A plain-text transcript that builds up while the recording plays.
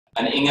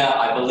And Inge,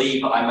 I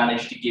believe I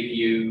managed to give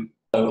you,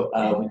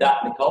 with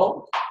that,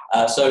 Nicole.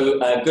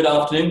 Good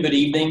afternoon, good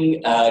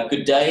evening,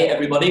 good day,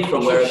 everybody,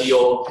 from wherever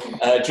you're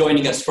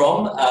joining us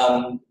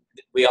from.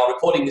 We are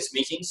recording this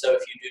meeting, so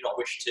if you do not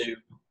wish to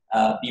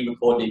be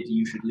recorded,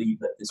 you should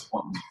leave at this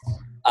point.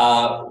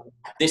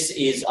 This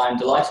is, I'm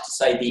delighted to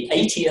say, the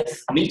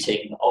 80th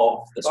meeting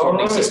of the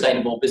Strongly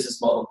Sustainable Business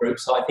Model Group,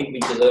 so I think we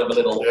deserve a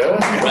little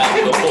round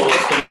of applause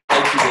for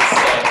making this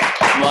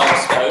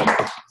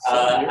milestone.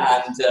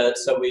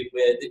 So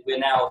we're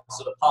now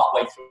sort of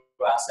partway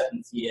through our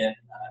 7th year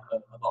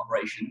of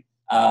operation.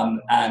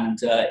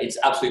 It's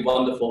absolutely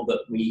wonderful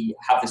that we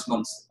have this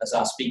month as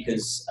our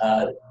speakers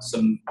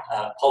some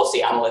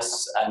policy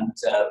analysts and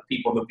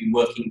people who have been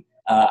working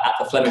at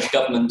the Flemish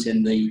government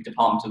in the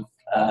Department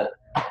of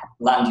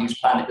Land Use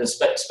Planning,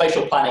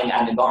 Spatial Planning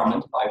and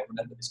Environment, if I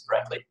remember this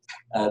correctly,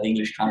 the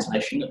English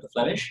translation of the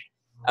Flemish.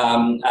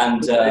 I'll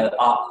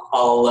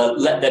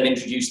let them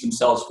introduce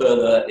themselves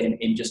further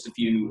in just a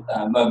few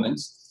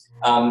moments.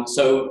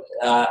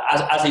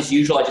 As is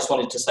usual, I just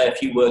wanted to say a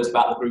few words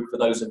about the group for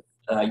those of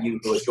you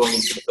who are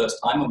joining for the first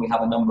time, and we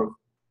have a number of,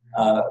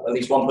 at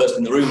least one person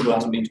in the room who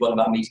hasn't been to one of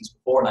our meetings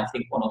before, and I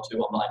think one or two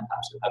online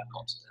perhaps who have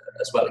not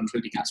as well,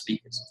 including our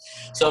speakers.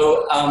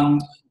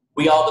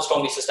 We are the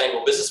Strongly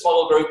Sustainable Business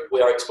Model Group.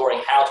 We are exploring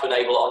how to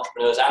enable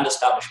entrepreneurs and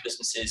established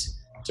businesses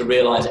to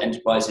realise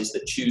enterprises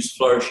that choose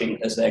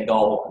flourishing as their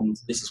goal, and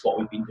this is what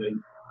we've been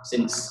doing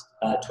since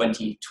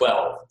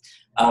 2012.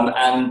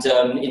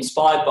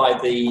 Inspired by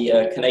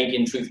the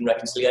Canadian Truth and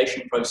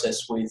Reconciliation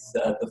process with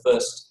the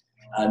First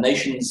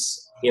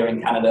Nations here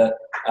in Canada,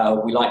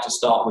 we like to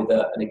start with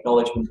an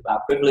acknowledgement of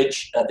our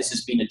privilege. This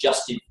has been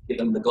adjusted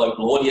given the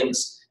global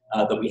audience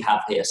that we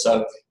have here.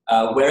 So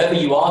wherever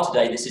you are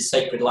today, this is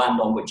sacred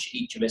land on which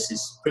each of us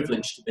is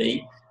privileged to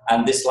be.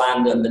 And this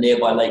land and the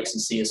nearby lakes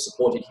and sea has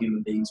supported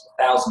human beings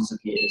for thousands of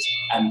years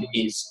and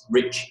is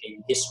rich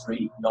in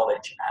history,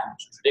 knowledge, and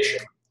tradition.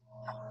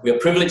 We are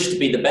privileged to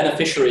be the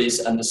beneficiaries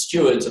and the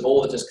stewards of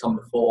all that has come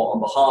before on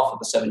behalf of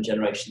the 7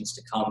 generations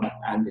to come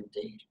and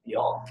indeed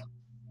beyond.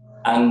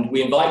 And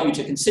we invite you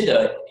to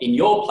consider in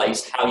your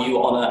place how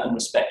you honour and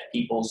respect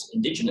peoples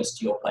indigenous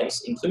to your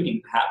place,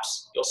 including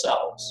perhaps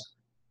yourselves.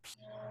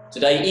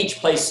 Today, each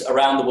place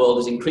around the world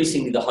is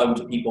increasingly the home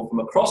to people from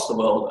across the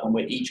world, and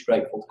we're each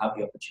grateful to have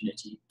the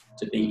opportunity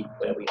to be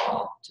where we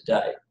are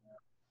today.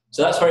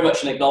 So that's very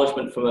much an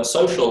acknowledgement from a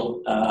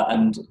social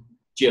and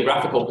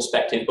geographical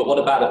perspective, but what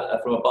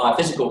about from a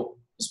biophysical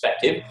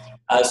perspective?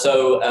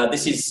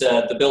 This is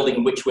the building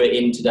in which we're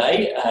in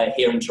today,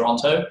 here in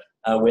Toronto.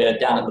 We're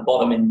down at the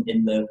bottom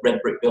in the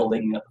red brick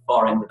building at the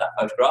far end of that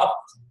photograph,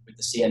 with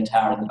the CN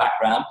Tower in the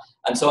background.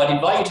 And so I'd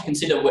invite you to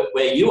consider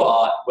where you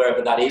are,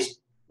 wherever that is.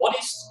 What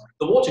is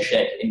the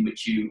watershed in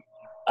which you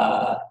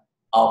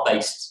are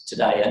based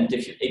today? And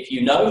if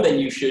you know, then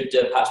you should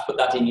perhaps put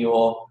that in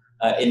your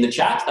in the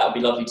chat. That would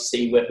be lovely to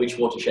see which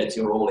watersheds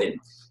you're all in.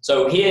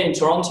 So here in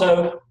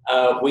Toronto,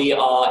 we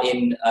are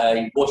in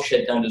a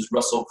watershed known as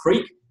Russell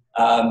Creek.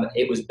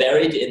 It was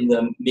buried in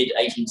the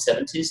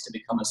mid-1870s to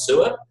become a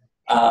sewer.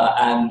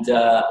 I've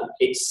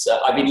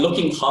been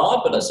looking hard,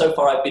 but so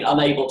far I've been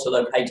unable to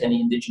locate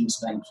any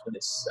Indigenous names for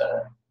this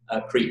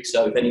creek.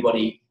 So if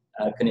anybody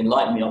can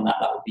enlighten me on that,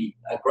 that would be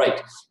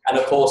great. And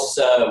of course,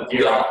 the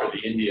year after the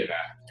Indian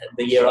Act.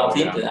 The year after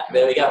the Indian Act,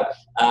 there we go.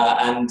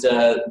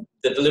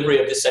 The delivery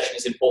of this session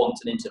is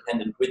important and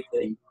interdependent with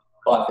the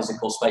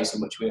biophysical space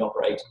in which we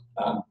operate.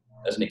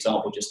 As an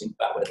example, just think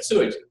about where the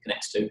sewage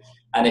connects to.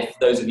 And if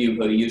those of you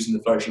who are using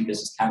the Flourishing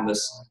Business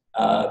Canvas,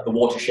 the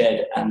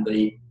watershed and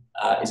the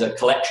is a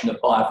collection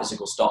of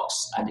biophysical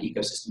stocks and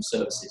ecosystem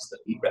services that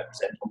we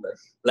represent on the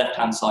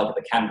left-hand side of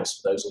the canvas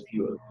for those of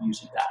you who are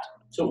using that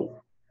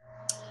tool.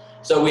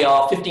 So we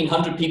are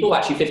 1,500 people,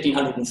 actually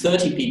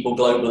 1,530 people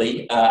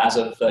globally as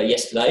of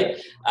yesterday,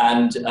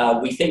 and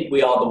we think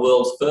we are the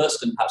world's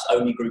first and perhaps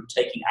only group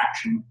taking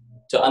action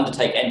to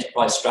undertake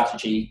enterprise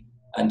strategy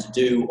and to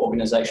do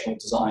organizational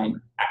design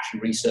action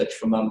research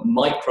from a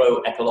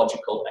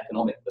micro-ecological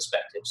economic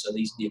perspective. So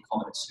these are the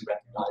economists who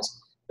recognize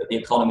that the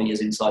economy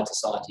is inside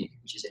society,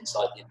 which is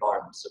inside the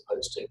environment, as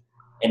opposed to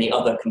any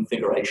other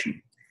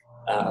configuration,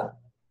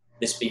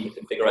 this being the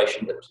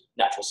configuration that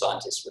natural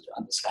scientists would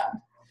understand.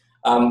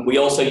 We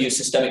also use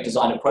systemic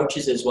design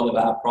approaches as one of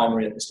our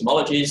primary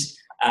epistemologies,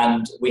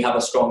 and we have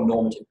a strong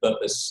normative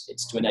purpose.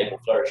 It's to enable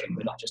flourishing.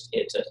 We're not just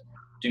here to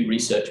do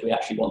research, we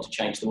actually want to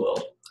change the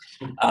world.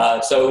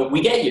 So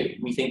we get you.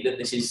 We think that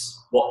this is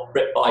what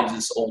binds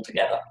us all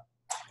together.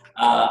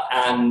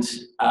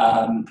 I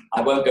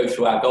won't go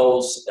through our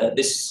goals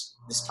this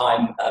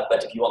time,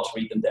 but if you want to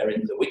read them, they're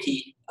in the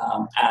wiki.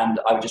 And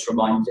I would just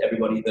remind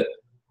everybody that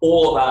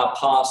all of our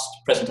past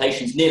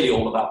presentations, nearly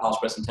all of our past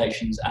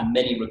presentations, and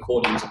many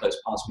recordings of those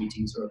past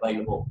meetings are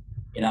available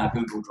in our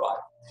Google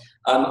Drive.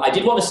 I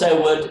did want to say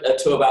a word or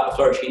two about the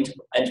Flourishing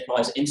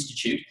Enterprise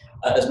Institute.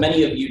 As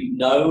many of you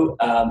know,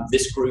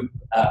 this group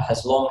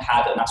has long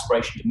had an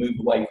aspiration to move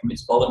away from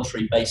its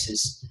voluntary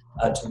basis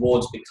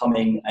towards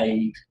becoming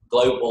a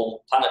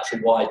global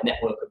planetary-wide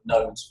network of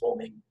nodes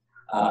forming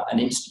an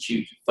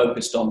institute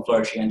focused on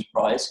flourishing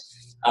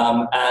enterprise.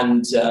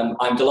 I'm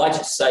delighted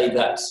to say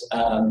that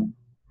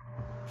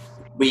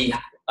we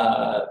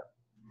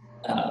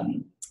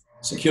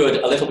secured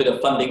a little bit of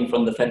funding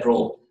from the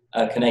federal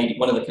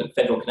one of the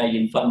federal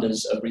Canadian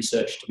funders of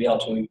research to be able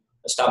to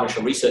establish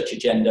a research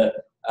agenda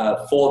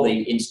for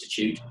the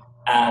institute.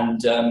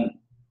 And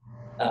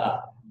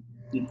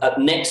at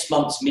next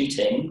month's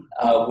meeting,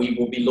 we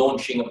will be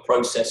launching a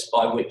process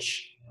by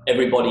which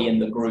everybody in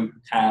the group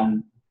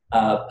can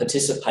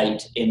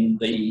participate in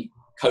the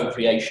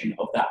co-creation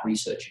of that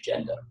research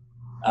agenda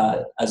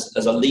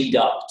as a lead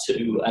up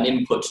to an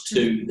input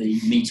to the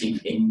meeting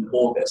in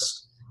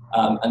August.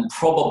 And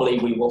probably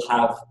we will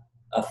have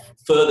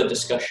further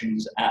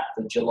discussions at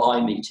the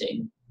July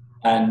meeting,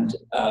 and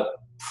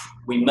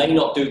we may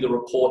not do the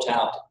report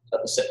out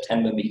at the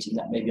September meeting.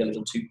 That may be a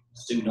little too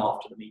soon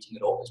after the meeting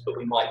in August, but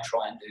we might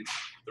try and do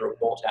the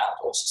report out,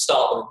 or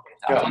start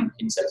the report out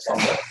in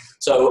September.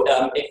 So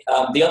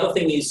the other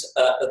thing is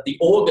at the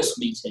August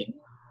meeting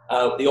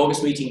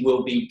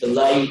will be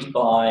delayed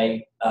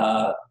by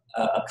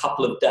a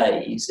couple of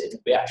days.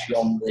 It'll be actually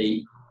on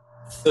the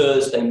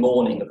Thursday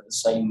morning of the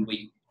same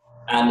week.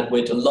 And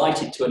we're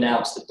delighted to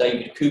announce that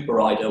David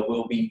Cooper-Ryder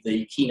will be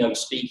the keynote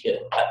speaker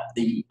at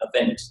the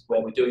event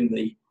where we're doing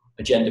the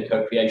agenda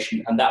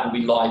co-creation, and that will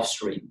be live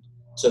streamed.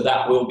 So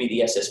that will be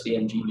the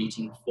SSBMG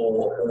meeting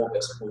for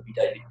August, will be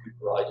David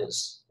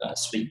Cooper-Ryder's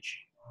speech.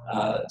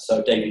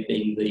 So David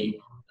being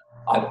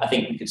I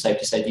think we could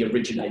safely say the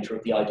originator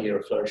of the idea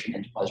of flourishing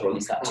enterprise, or at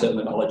least that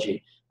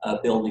terminology,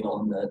 building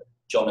on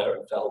John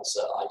Ehrenfeld's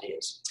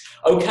ideas.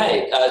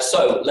 Okay,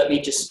 so let me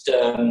just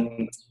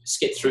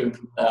skip through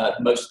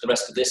most of the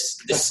rest of this.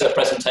 This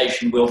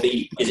presentation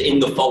is in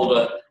the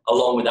folder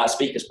along with our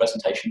speaker's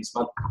presentation this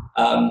month.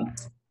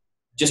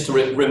 Just to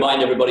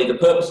remind everybody, the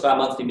purpose of our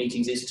monthly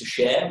meetings is to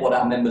share what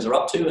our members are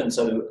up to, and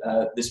so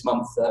this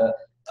month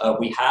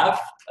we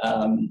have.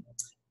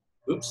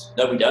 Oops,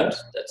 no, we don't.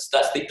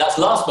 That's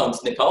last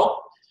month's,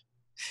 Nicole.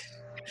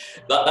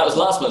 That was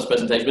last month's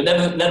presentation, but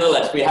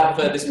nevertheless, we have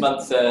this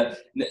month.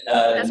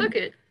 That's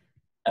okay.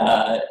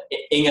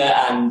 Inge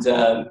and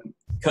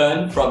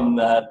Koen from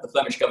the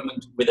Flemish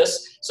government with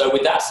us. So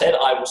with that said,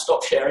 I will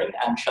stop sharing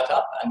and shut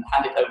up and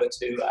hand it over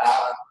to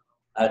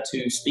our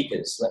two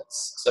speakers.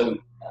 Let's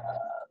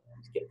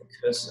get the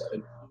cursor over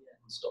here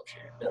and stop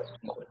sharing. No,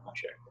 not with my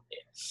sharing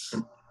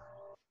here.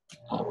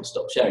 I will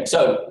stop sharing.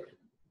 So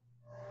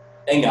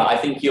Inge, I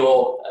think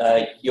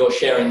you're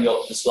sharing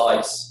the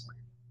slides.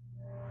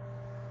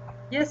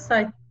 Yes,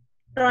 I'm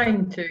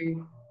trying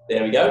to.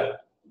 There we go.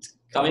 It's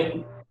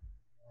coming.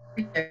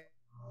 Okay.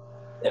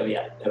 There we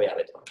have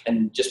it.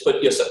 And just put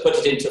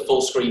it into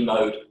full screen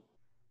mode.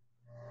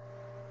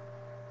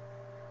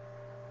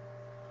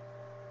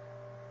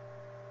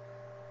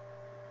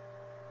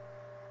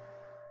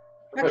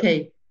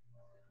 Okay.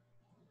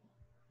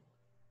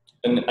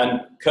 And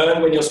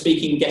Koen, when you're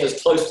speaking, get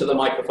as close to the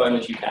microphone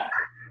as you can.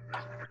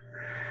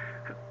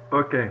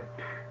 Okay.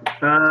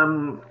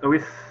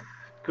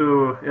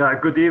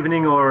 Good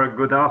evening or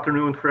good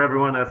afternoon for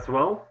everyone as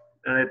well.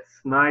 And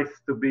it's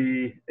nice to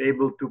be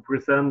able to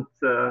present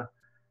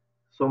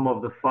some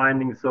of the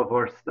findings of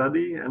our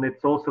study. And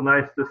it's also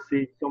nice to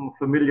see some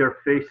familiar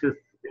faces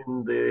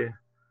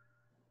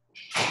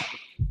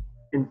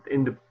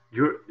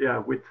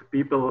with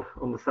people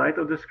on the side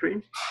of the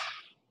screen.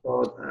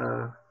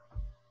 So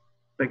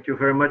thank you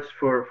very much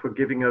for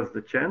giving us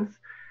the chance.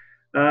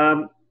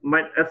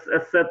 As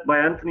said by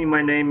Anthony,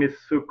 my name is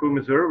Koen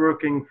Misseur,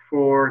 working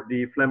for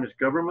the Flemish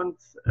government,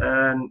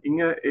 and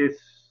Inge is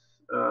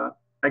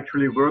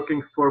actually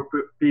working for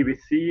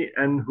PwC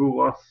and who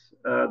was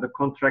the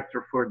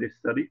contractor for this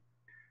study.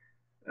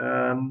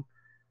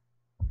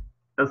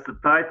 As the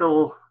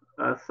title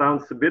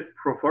sounds a bit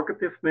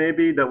provocative,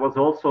 maybe, that was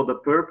also the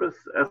purpose,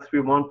 as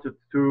we wanted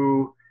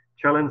to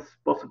challenge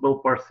possible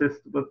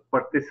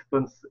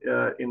participants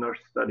in our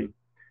study.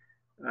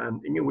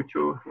 And Inge, would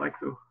you like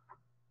to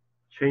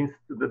change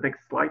to the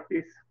next slide,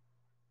 please?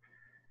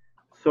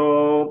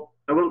 So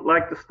I would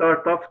like to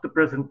start off the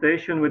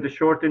presentation with a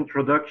short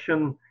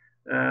introduction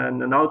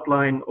and an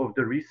outline of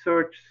the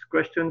research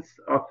questions,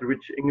 after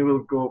which Inge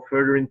will go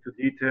further into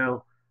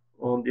detail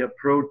on the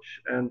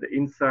approach and the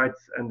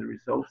insights and the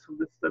results of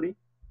the study.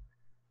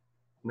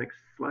 Next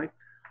slide.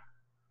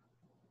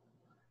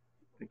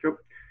 Thank you.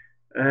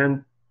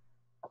 And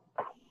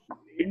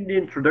in the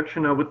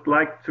introduction, I would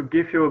like to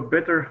give you a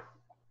better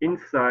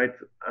insight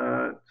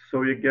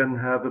so you can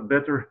have a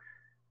better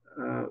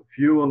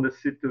view on the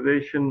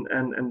situation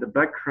and the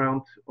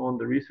background on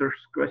the research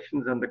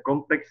questions and the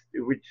context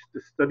in which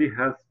the study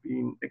has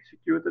been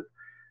executed.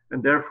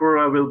 And therefore,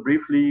 I will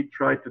briefly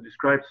try to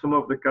describe some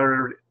of the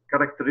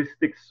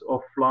characteristics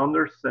of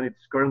Flanders and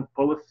its current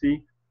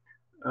policy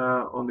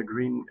on the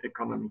green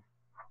economy.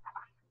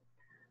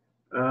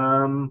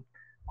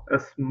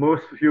 As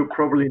most of you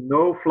probably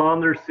know,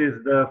 Flanders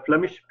is the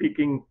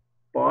Flemish-speaking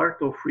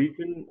part of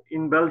region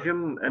in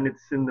Belgium, and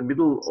it's in the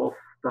middle of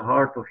the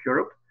heart of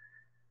Europe,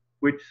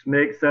 which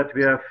makes that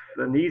we have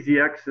an easy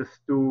access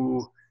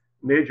to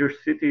major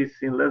cities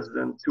in less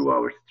than 2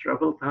 hours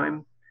travel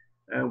time.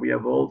 And we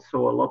have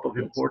also a lot of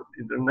important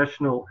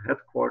international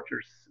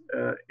headquarters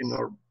in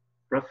our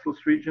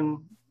Brussels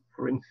region,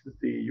 for instance,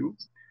 the EU.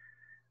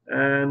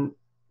 And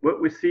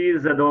what we see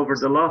is that over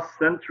the last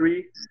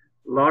century,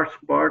 large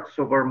parts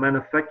of our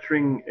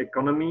manufacturing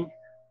economy,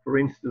 for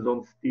instance,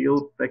 on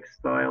steel,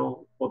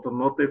 textile,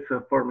 automotive,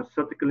 and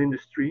pharmaceutical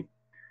industry,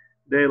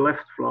 they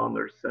left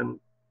Flanders.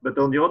 But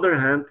on the other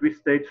hand, we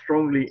stayed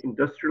strongly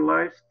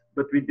industrialized,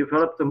 but we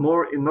developed a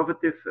more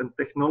innovative and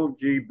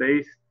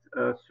technology-based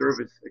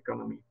service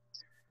economy.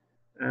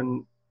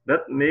 And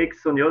that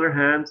makes, on the other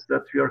hand,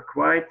 that we are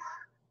quite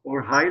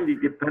or highly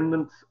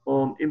dependent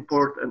on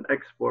import and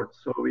export.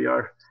 So we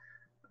are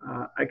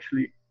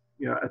actually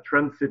a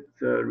transit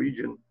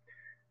region.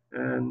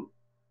 And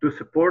to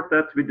support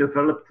that, we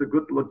developed a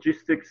good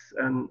logistics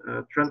and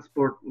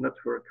transport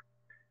network.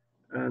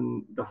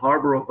 And the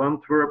harbor of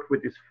Antwerp,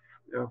 with its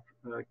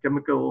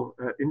chemical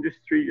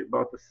industry,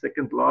 about the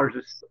second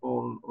largest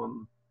on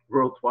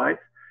worldwide,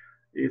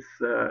 is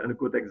a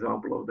good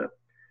example of that.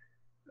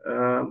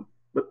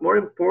 But more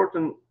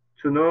important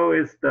to know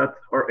is that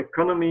our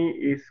economy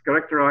is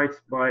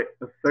characterized by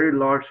a very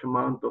large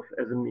amount of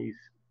SMEs.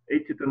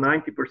 80 to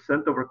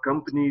 90% of our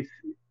companies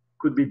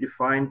could be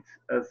defined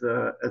as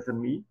a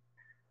SME,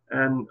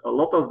 and a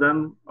lot of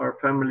them are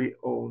family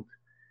owned.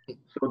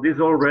 So this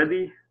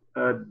already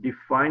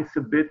defines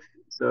a bit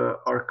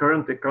our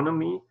current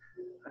economy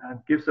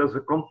and gives us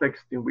a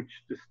context in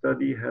which the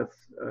study has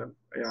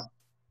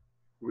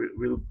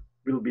will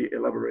be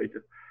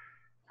elaborated.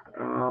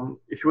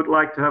 If you would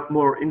like to have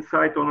more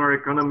insight on our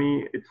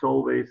economy, it's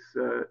always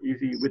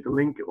easy with the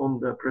link on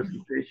the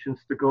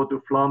presentations to go to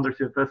Flanders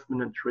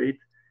Investment and Trade,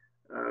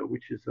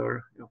 which is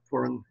our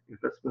foreign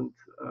investment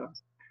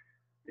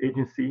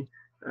agency,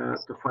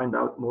 to find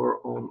out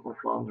more on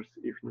Flanders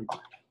if needed.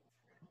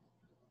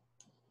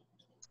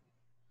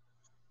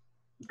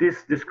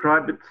 This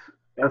describes it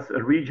as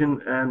a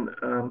region and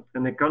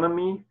an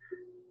economy.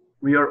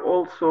 We are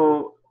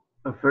also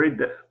a very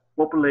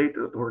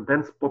populated or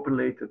dense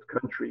populated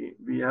country.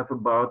 We have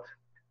about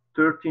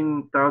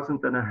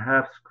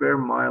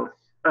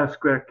 13,500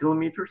 square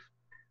kilometers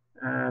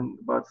and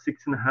about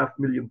 6.5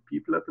 million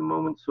people at the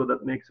moment. So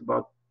that makes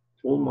about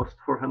almost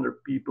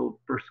 400 people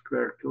per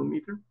square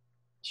kilometer.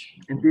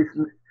 And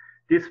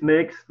this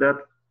makes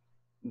that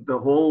the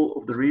whole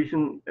of the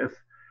region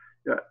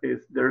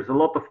there's a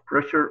lot of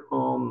pressure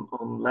on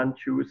land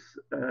use,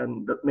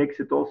 and that makes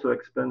it also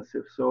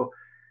expensive. So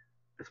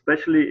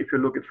especially if you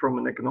look at it from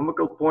an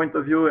economical point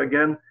of view,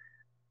 again,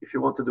 if you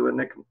want to do an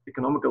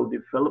economical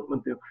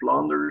development in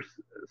Flanders,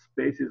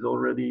 space is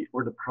already,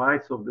 or the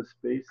price of the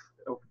space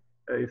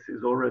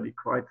is already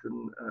quite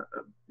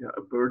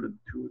a burden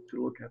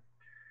to look at.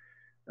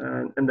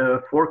 And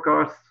the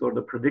forecasts or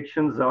the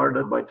predictions are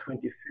that by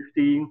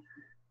 2050,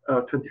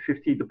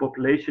 the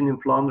population in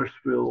Flanders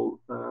will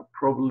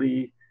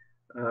probably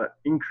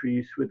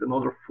increase with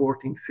another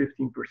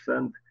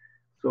 14–15%.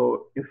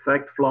 So in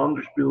fact,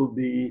 Flanders will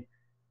be,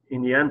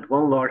 in the end,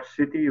 one large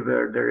city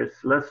where there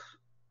is less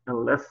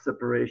and less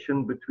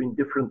separation between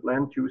different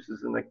land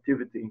uses and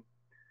activity.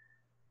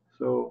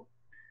 So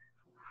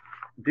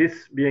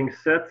this being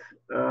said,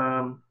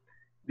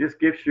 this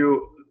gives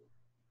you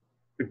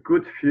a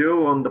good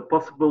view on the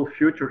possible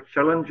future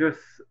challenges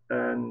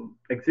and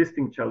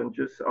existing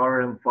challenges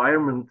our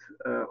environment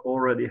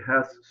already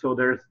has. So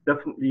there's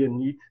definitely a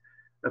need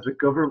as a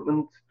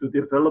government to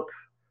develop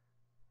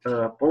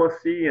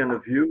policy and a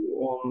view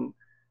on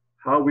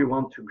how we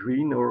want to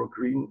green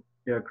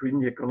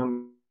the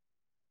economy.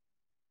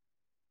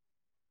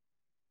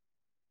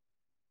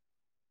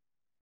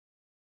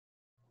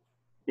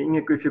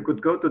 Inge, if you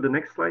could go to the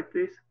next slide,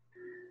 please.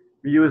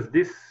 We use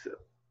this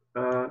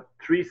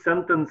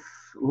 3-sentence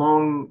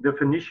long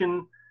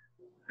definition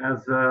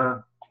as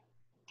a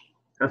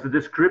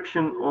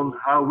description on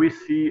how we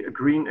see a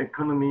green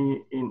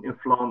economy in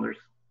Flanders.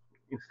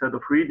 Instead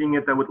of reading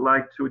it, I would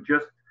like to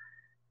just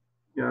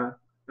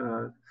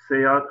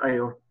say out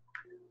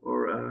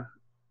or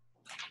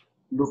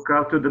look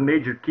out to the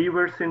major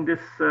keywords in this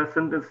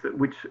sentence,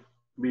 which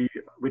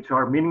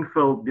are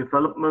meaningful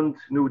development,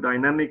 new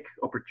dynamic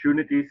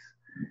opportunities,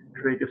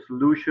 creative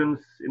solutions,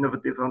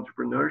 innovative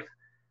entrepreneurs,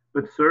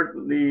 but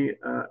certainly,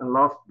 and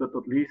last but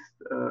not least,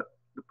 the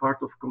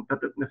part of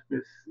competitiveness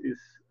is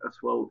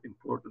as well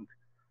important.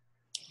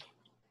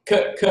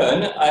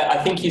 Koen, I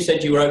think you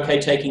said you were okay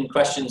taking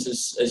questions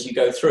as you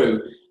go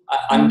through.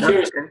 I'm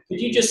curious,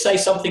 could you just say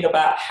something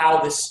about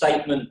how this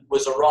statement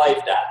was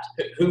arrived at?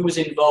 Who was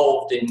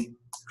involved in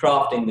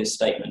crafting this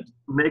statement?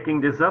 Making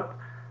this up?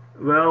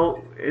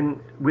 Well,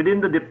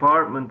 within the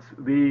department,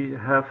 we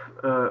have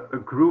a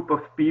group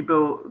of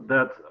people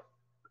that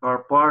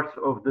are part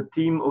of the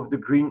team of the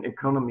green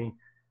economy.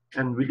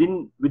 And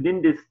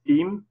within this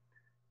team,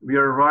 we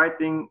are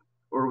writing,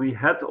 or we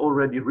had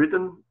already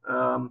written,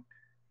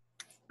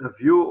 a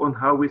view on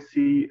how we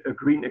see a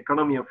green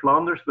economy in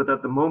Flanders, but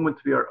at the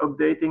moment we are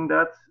updating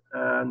that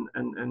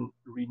and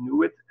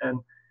renew it.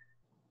 And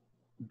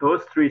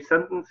those three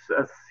sentences,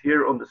 as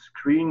here on the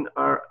screen,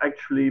 are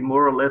actually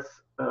more or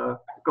less a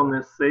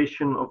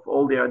condensation of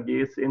all the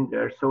ideas in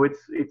there. So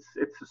it's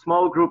a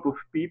small group of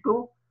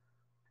people,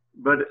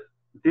 but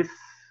this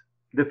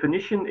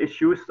definition is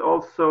used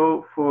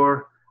also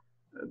for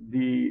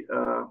the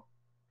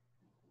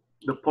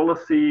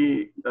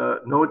policy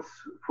notes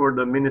for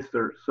the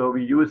minister. So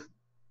we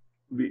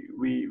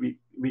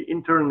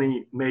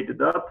internally made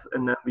it up,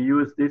 and then we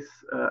use this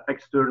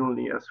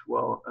externally as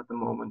well at the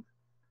moment.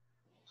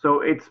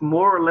 So it's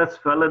more or less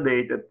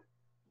validated,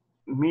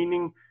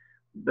 meaning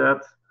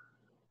that,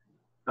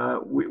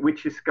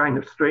 which is kind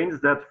of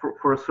strange, that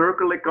for a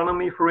circular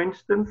economy, for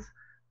instance,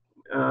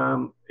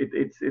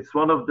 it's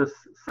one of the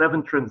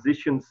 7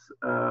 transitions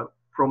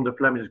from the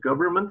Flemish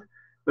government.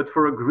 But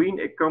for a green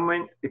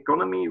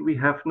economy, we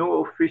have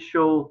no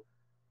official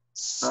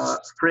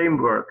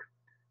framework,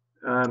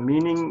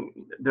 meaning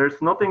there's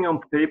nothing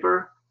on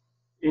paper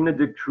in a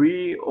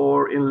decree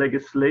or in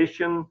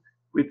legislation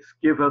which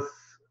give us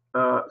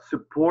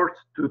support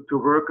to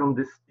work on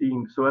this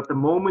theme. So at the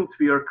moment,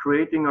 we are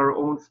creating our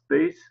own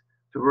space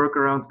to work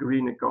around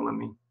green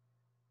economy.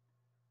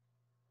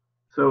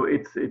 So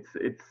it's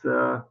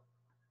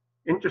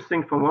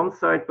interesting from one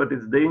side, but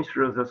it's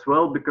dangerous as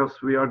well, because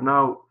we are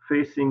now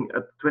facing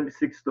at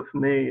 26th of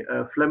May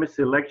Flemish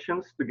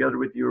elections together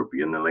with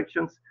European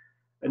elections.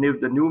 And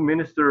if the new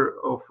Minister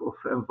of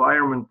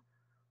Environment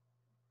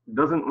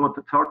doesn't want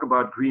to talk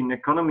about green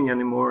economy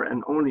anymore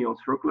and only on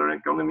circular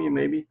economy,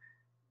 maybe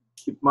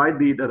it might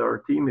be that our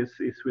team is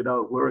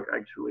without work,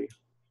 actually.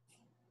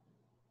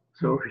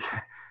 So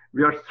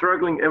we are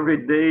struggling every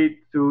day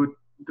to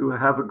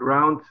have a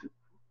ground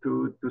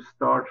to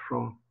start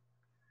from.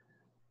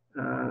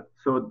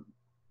 So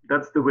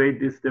that's the way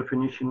this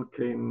definition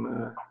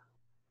came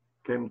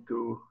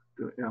to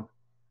yeah.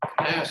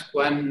 Can I ask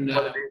one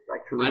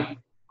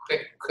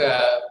quick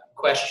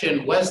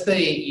question? Was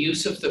the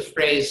use of the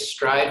phrase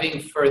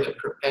 "striving for the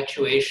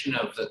perpetuation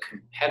of the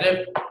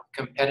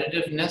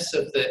competitiveness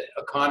of the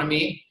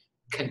economy"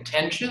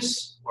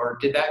 contentious, or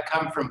did that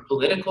come from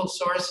political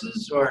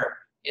sources or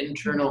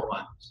internal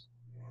ones?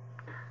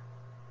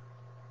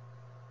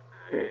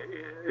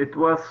 It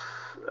was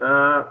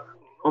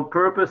on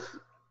purpose,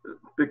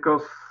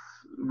 because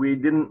we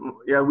didn't.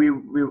 Yeah,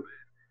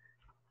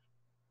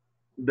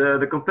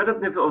 the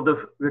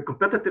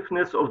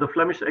competitiveness of the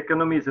Flemish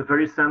economy is a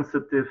very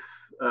sensitive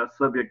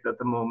subject at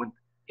the moment.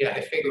 Yeah,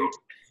 I figured.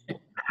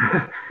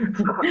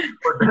 So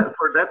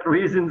for that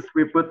reasons,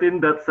 we put in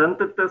that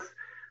sentences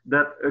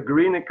that a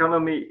green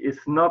economy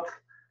is not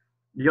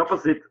the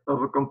opposite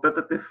of a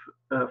competitive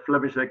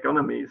Flemish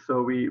economy.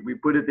 So we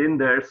put it in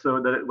there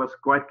so that it was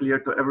quite clear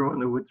to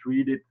everyone who would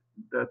read it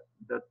that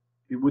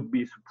it would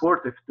be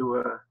supportive to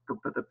a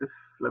competitive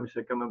Flemish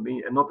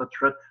economy and not a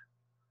threat.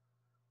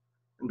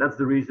 And that's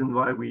the reason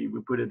why we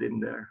put it in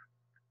there.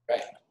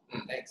 Right.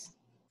 Thanks.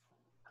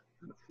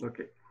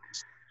 Okay.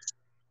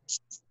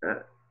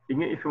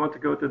 Inge, if you want to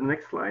go to the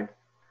next slide.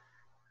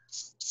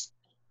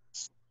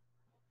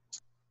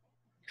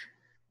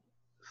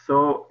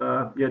 So,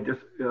 ja,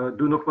 just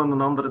doe nog wel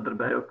een andere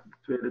erbij, ook de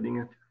tweede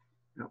dingen.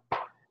 Ja.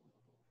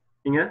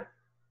 Inge?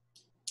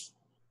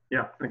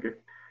 Yeah, okay.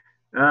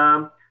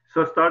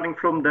 So starting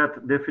from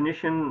that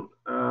definition,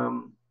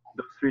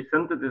 those 3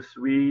 sentences,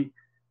 we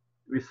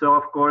saw,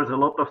 of course, a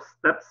lot of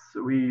steps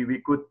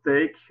we could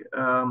take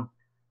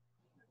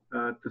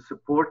to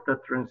support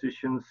that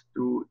transitions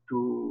to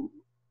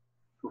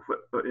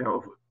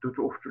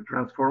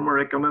transform our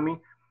economy.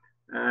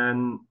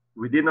 And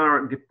within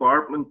our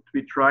department,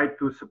 we tried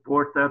to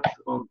support that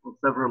on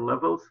several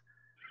levels.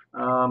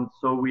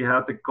 So we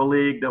had a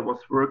colleague that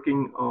was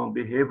working on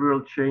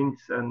behavioral change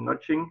and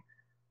nudging.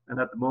 And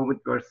at the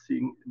moment, we're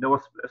seeing, that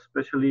was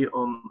especially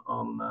on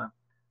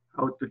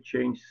how to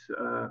change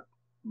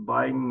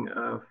buying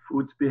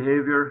food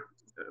behavior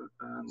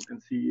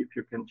and see if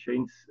you can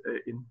change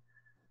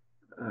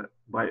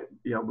by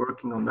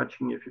working on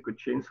nudging, if you could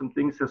change some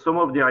things. So some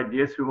of the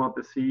ideas we want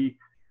to see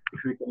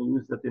if we can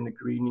use that in a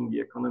greening the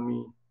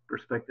economy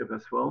perspective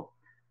as well.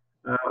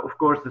 Of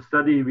course, the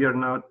study we are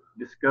now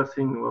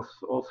discussing was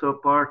also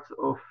part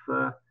of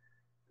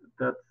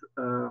that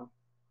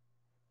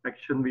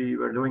action we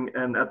were doing.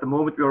 And at the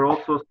moment, we are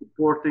also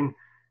supporting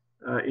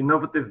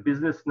innovative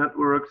business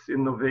networks,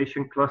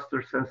 innovation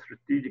clusters, and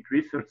strategic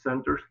research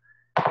centers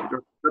that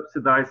are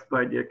subsidized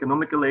by the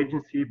economical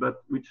agency,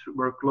 but which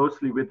work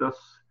closely with us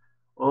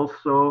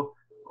also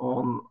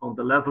on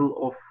the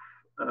level of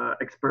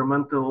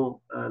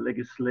experimental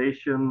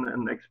legislation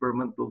and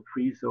experimental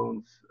free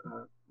zones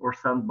or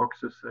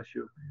sandboxes, as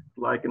you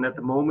like. And at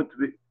the moment,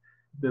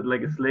 the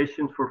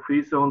legislation for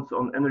free zones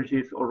on energy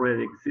is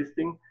already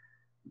existing,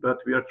 but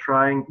we are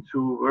trying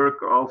to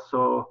work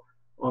also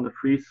on the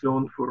free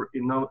zone for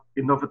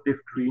innovative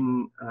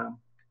green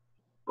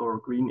or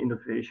green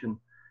innovation.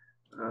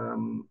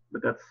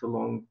 But that's a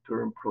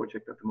long-term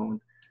project at the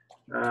moment.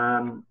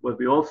 What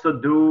we also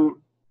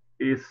do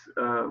is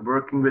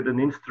working with an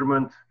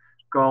instrument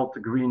called the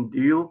Green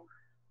Deal,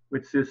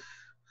 which is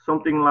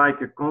something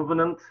like a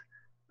covenant,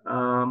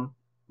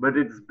 but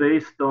it's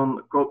based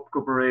on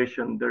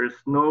cooperation. There is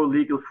no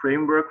legal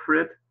framework for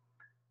it,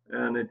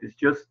 and it is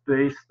just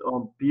based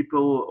on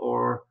people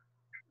or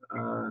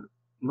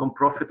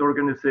non-profit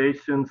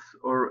organizations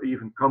or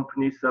even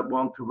companies that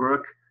want to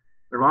work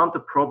around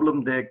the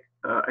problem they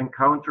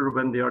encounter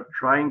when they are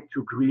trying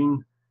to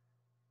green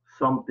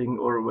something,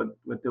 or when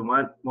they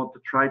might want to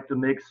try to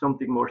make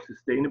something more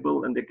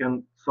sustainable, and they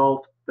can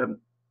solve them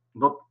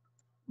not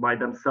by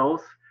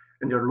themselves,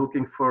 and they're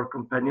looking for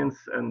companions,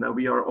 and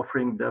we are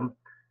offering them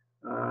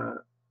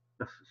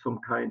some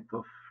kind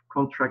of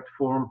contract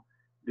form,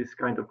 this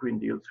kind of green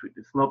deals.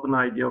 It's not an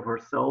idea of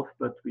ourselves,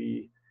 but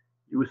we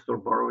used or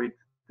borrow it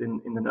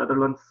in the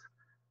Netherlands,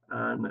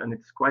 and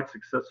it's quite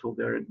successful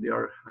there. They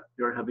are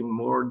having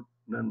more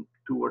than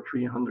 200 or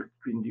 300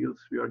 green deals.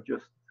 We are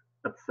just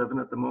at 7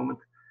 at the moment,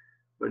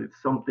 but it's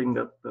something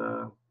that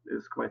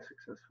is quite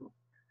successful.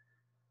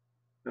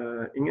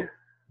 Inge?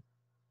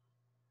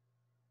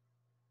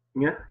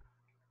 Inge?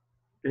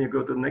 Can you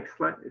go to the next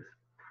slide, please?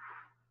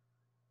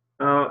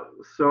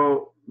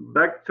 So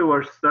back to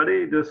our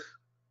study. This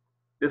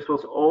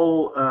was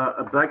all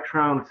a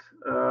background,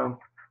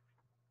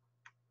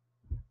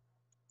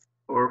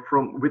 or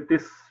from with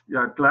this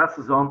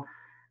glasses on.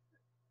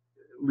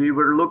 We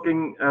were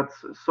looking at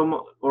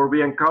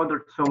we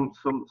encountered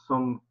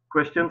some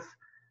questions,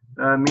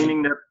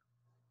 meaning that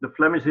the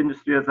Flemish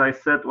industry, as I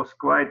said, was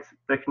quite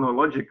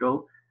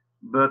technological,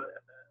 but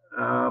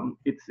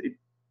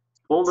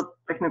all the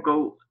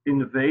technical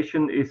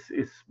innovation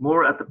is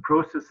more at the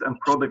process and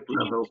product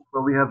level.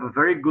 So we have a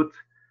very good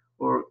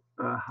or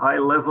high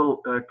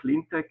level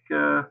clean tech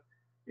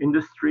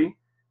industry,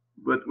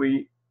 but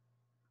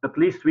at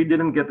least we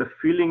didn't get the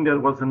feeling there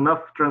was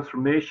enough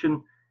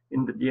transformation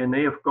in the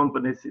DNA of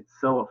companies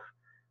itself.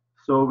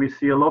 So we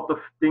see a lot of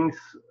things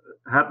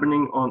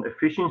happening on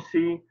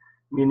efficiency,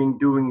 meaning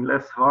doing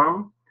less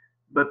harm,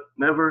 but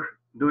never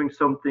doing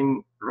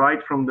something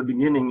right from the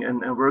beginning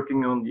and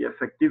working on the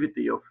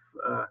effectivity of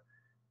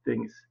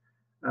things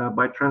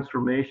by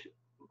transformation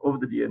of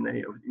the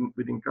DNA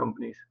within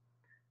companies.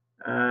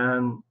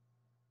 And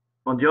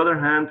on the other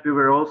hand, we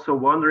were also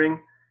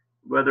wondering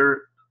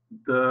whether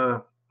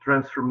the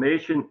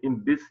transformation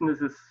in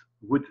businesses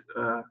would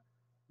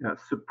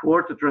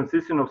support the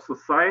transition of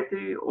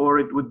society, or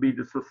it would be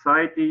the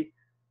society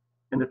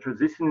and the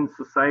transition in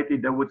society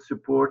that would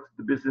support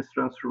the business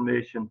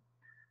transformation.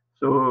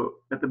 So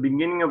at the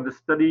beginning of the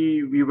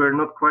study, we were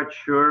not quite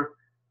sure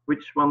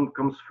which one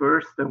comes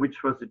first and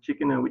which was the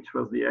chicken and which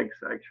was the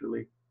eggs,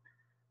 actually.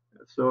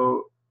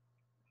 So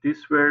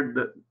these were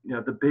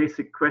the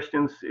basic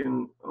questions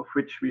of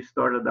which we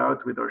started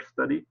out with our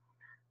study,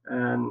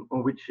 and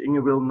on which Inge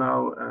will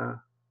now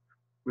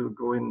will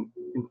go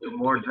into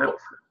more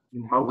depth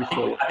in how we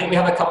solve. I think we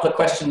have a couple of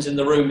questions in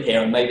the room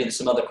here, and maybe there's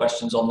some other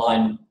questions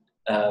online.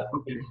 Okay.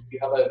 Do you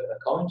have a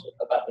comment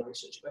about the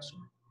research question?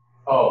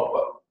 Oh,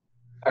 well,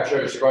 actually,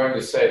 I was going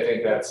to say I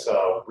think that's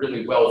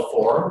really well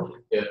formed.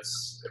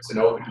 It's an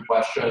open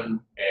question,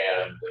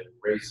 and it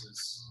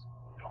raises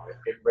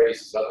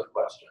other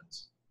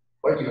questions.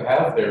 What you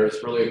have there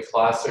is really a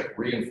classic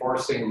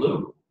reinforcing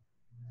loop.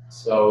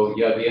 So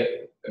yeah, I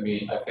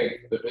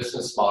think the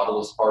business model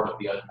is part of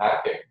the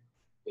unpacking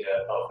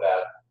of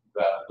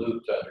that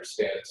loop to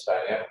understand its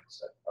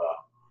dynamics. I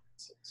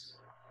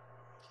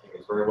think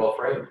it's very well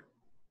framed.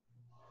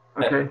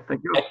 Okay,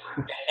 thank you.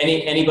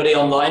 Anybody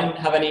online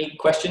have any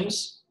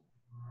questions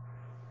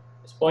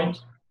at this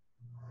point?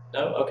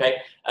 No?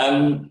 Okay.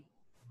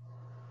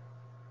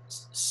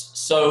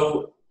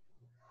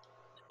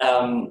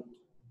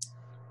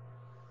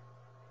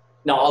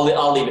 No,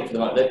 I'll leave it for the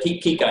moment.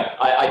 Keep going.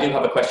 I do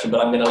have a question,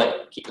 but I'm going to let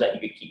you keep going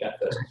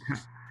first.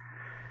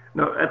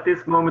 No, at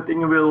this moment,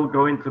 Inge will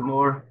go into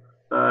more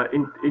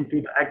into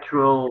the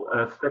actual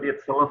study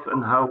itself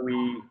and how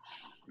we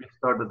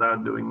started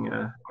out doing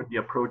the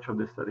approach of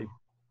the study.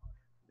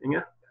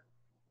 Inge?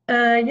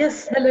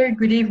 Yes, hello,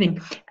 good evening.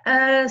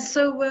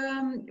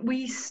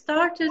 We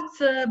started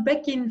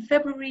back in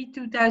February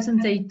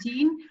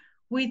 2018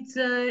 with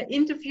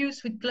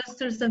interviews with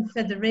clusters and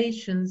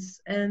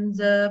federations, and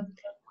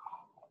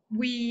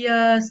we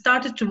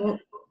started to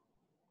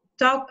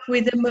talk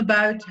with them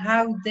about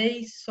how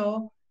they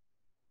saw.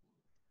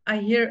 I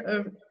hear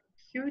a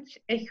huge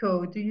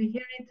echo. Do you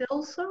hear it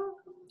also?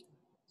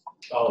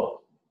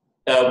 Oh,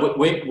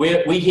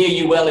 we hear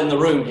you well in the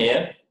room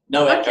here.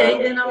 No echo.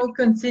 Okay, then I will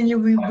continue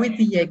with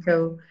the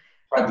echo.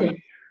 Okay,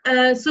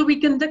 so we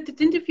conducted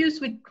interviews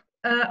with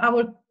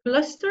our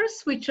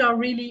clusters, which are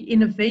really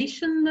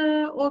innovation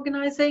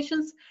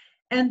organizations,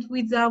 and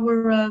with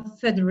our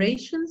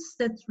federations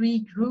that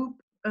regroup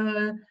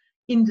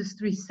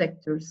industry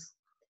sectors.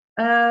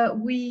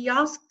 We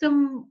asked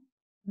them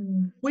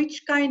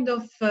which kind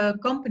of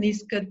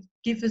companies could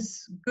give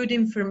us good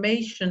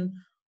information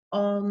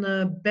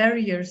on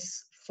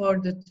barriers for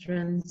the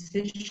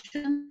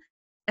transition,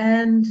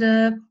 and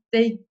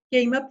they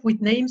came up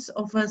with names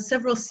of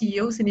several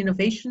CEOs and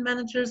innovation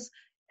managers,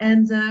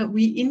 and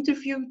we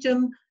interviewed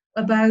them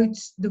about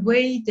the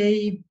way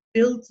they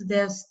built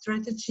their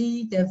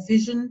strategy, their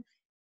vision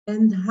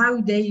and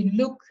how they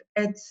look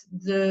at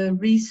the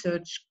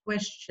research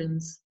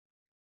questions.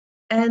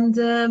 And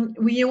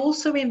we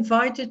also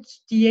invited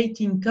the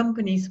 18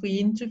 companies we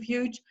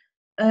interviewed,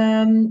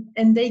 and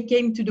they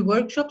came to the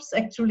workshops.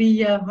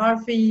 Actually,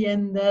 Harvey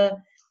and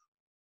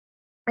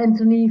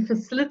Anthony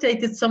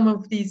facilitated some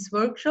of these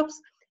workshops,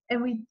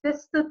 and we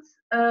tested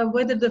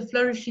whether the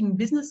Flourishing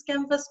Business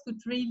Canvas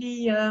could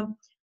really,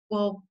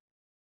 well,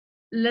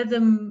 let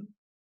them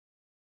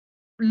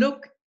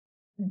look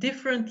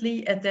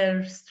differently at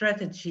their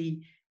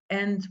strategy,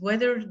 and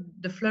whether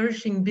the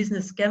Flourishing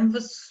Business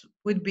Canvas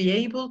would be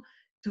able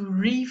to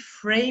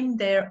reframe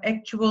their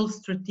actual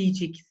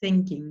strategic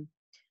thinking.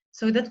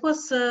 So that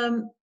was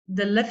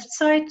the left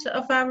side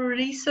of our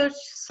research,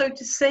 so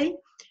to say.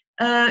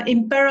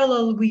 In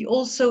parallel, we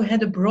also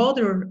had a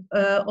broader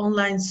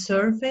online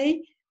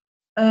survey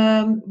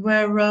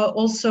where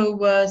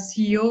also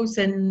CEOs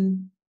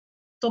and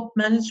top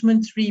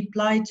management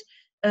replied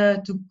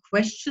to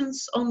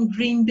questions on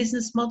green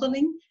business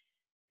modeling.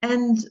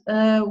 And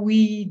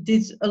we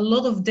did a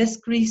lot of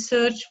desk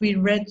research. We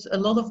read a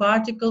lot of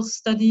articles,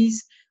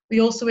 studies. We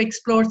also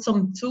explored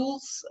some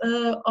tools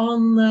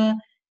on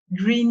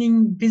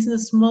greening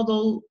business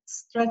model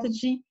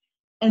strategy.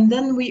 And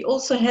then we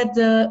also had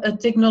a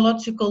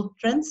technological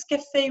trends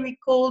cafe, we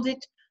called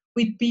it,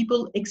 with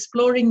people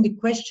exploring the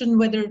question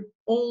whether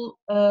all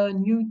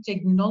new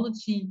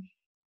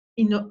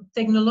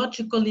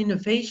technological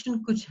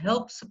innovation could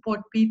help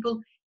support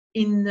people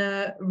in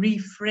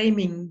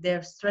reframing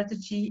their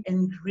strategy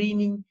and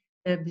greening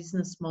their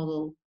business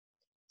model.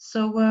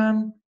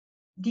 So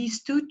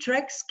these two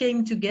tracks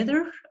came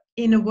together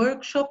in a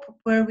workshop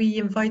where we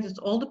invited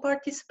all the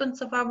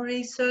participants of our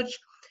research,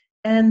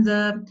 and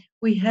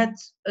we had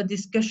a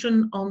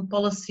discussion on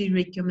policy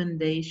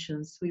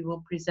recommendations we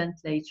will present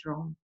later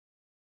on.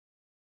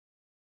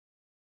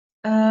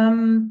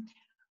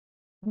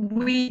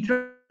 We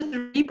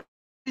drafted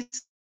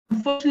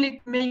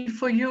unfortunately, maybe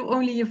for you,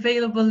 only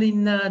available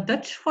in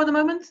Dutch for the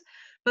moment,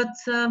 but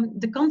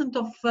the content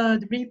of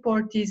the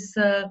report is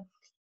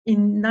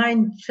in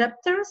 9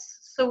 chapters.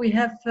 So we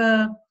have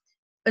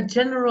a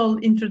general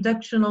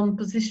introduction on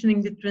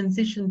positioning the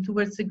transition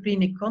towards a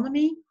green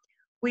economy.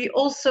 We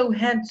also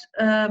had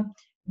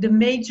the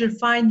major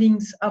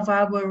findings of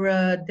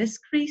our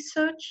desk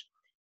research,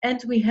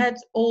 and we had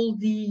all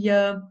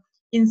the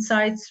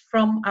insights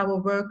from our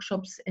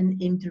workshops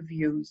and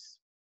interviews.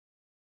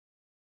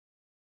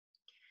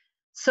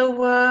 So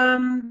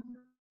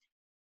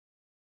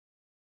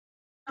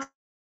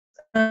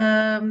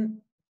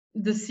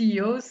the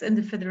CEOs and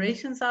the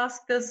federations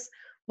asked us,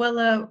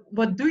 well,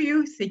 what do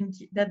you think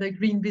that a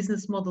green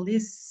business model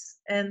is,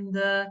 and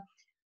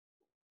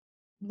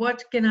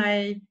what can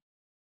I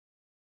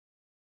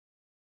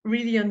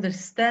really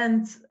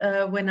understand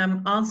when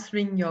I'm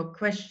answering your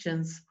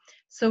questions?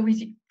 So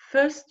we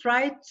first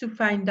tried to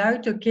find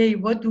out, okay,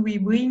 what do we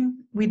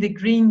mean with a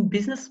green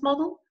business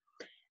model?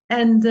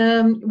 And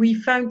we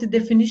found the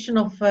definition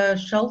of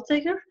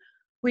Schaltegger,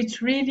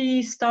 which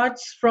really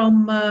starts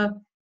from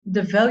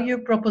the value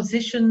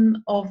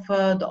proposition of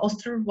the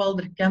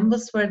Osterwalder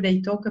Canvas, where they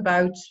talk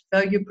about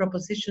value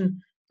proposition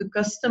to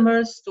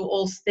customers, to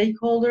all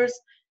stakeholders,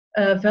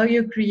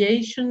 value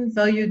creation,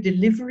 value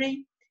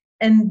delivery,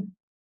 and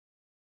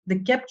the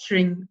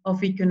capturing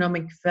of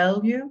economic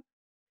value.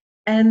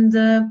 And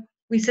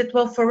we said,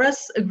 well, for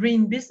us, a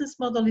green business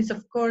model is,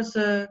 of course,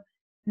 an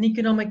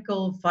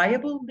economical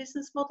viable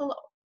business model.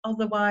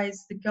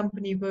 Otherwise, the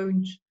company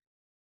won't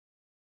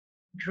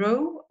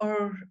grow,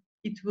 or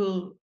it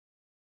will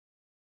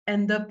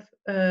end up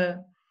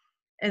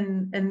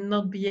and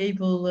not be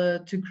able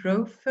to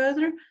grow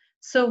further.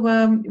 So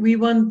we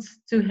want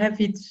to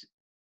have it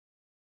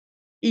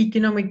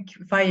economic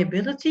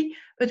viability,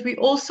 but we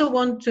also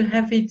want to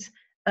have it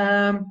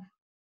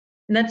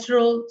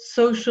natural,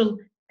 social,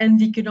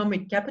 and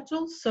economic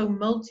capital, so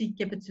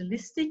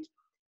multi-capitalistic.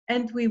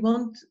 And we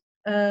want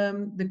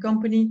the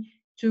company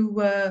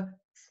to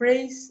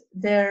phrase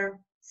their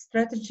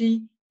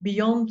strategy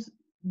beyond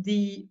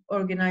the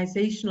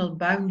organizational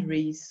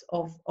boundaries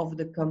of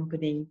the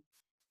company.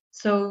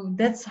 So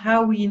that's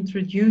how we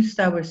introduced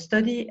our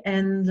study,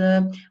 and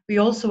we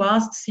also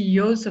asked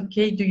CEOs,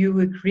 okay, do you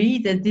agree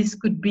that this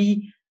could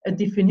be a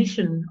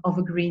definition of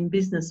a green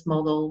business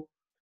model,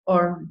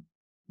 or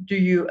do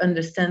you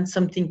understand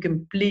something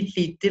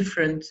completely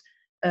different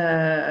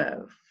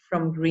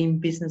from green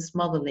business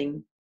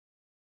modeling?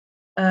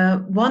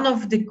 One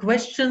of the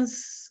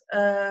questions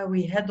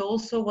we had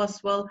also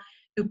was, well,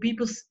 do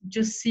people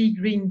just see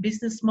green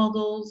business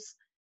models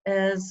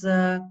as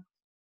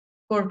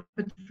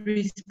corporate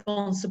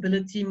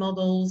responsibility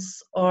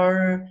models,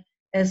 or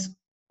as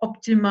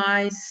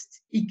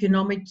optimized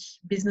economic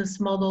business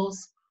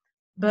models?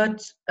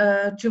 But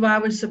to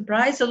our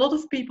surprise, a lot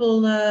of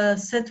people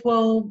said,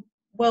 well,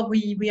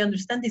 we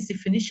understand this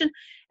definition,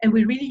 and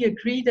we really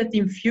agree that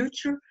in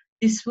future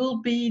this will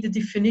be the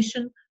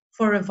definition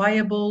for a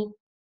viable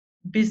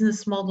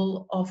business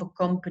model of a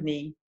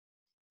company.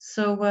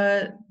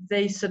 So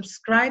they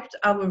subscribed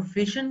our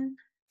vision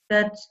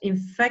that, in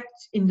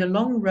fact, in the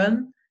long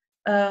run,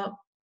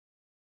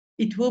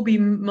 it will be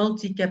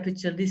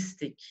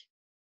multi-capitalistic.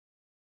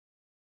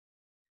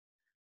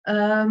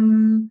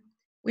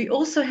 We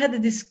also had a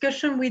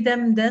discussion with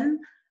them then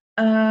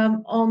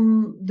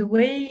on the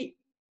way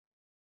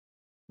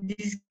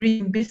these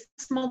green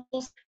business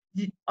models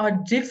are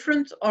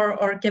different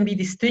or can be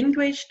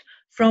distinguished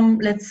from,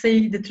 let's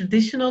say, the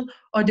traditional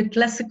or the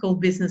classical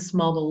business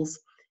models.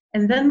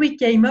 And then we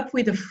came up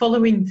with the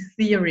following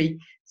theory.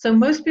 So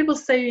most people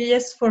say,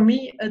 yes, for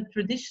me, a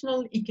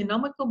traditional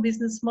economical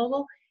business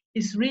model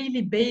is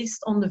really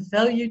based on the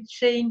value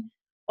chain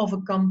of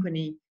a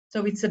company.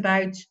 So it's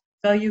about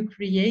value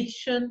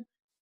creation,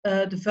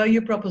 the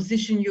value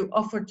proposition you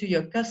offer to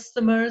your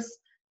customers,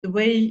 the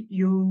way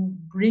you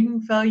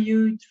bring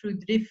value through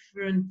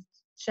different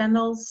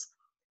channels.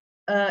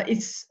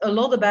 It's a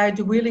lot about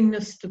the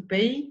willingness to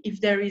pay. If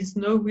there is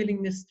no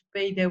willingness to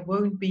pay, there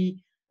won't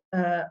be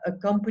a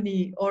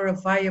company or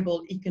a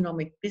viable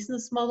economic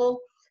business model.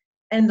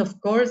 And of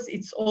course,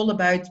 it's all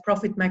about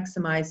profit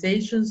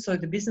maximization. So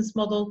the business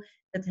model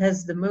that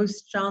has the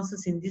most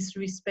chances in this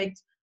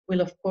respect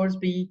will, of course,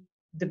 be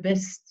the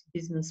best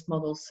business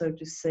model, so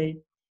to say.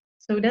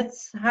 So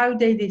that's how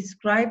they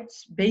described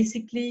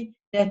basically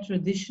their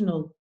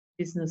traditional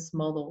business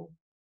model.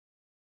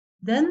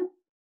 Then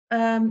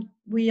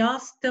we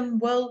asked them,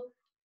 well,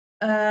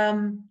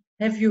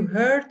 have you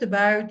heard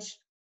about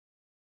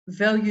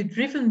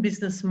value-driven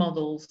business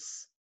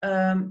models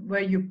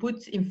where you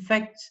put, in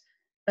fact,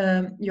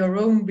 your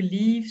own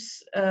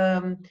beliefs,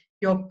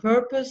 your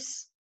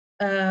purpose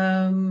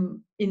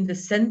in the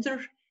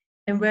center,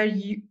 and where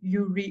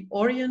you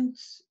reorient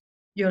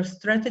your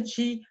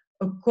strategy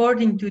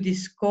according to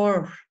this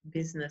core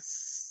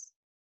business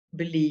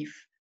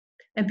belief?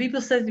 And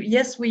people said,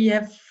 yes, we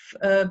have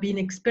been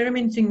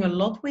experimenting a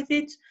lot with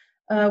it.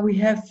 We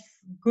have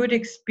good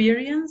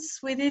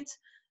experience with it.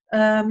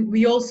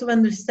 We also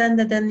understand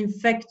that then, in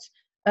fact,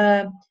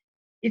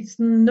 it's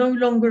no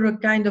longer a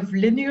kind of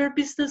linear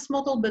business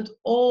model, but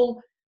all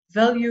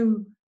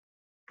value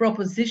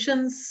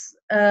propositions,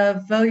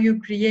 value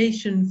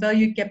creation,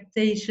 value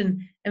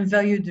captation, and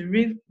value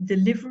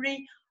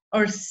delivery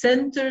are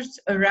centered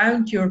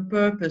around your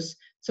purpose.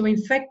 So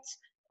in fact,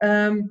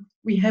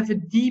 we have a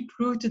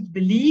deep-rooted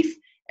belief,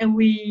 and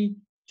we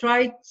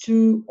try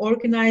to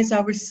organize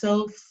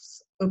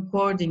ourselves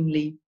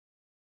accordingly.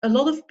 A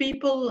lot of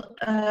people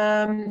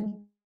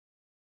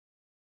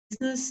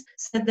business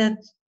said that,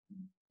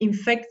 in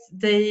fact,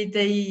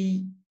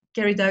 they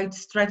carried out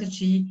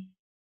strategy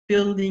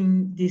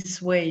building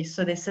this way.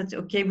 So they said,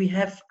 okay, we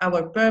have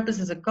our purpose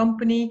as a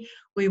company.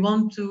 We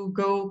want to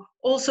go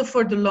also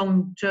for the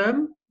long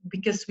term,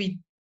 because we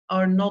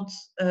are not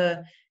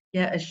a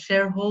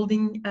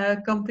shareholding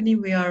company.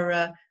 We are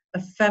a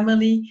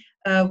family.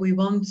 We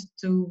want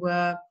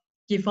to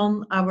give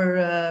on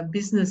our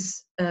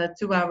business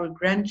to our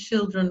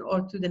grandchildren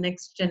or to the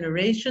next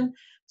generation.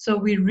 So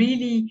we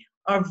really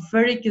are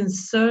very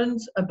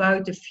concerned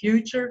about the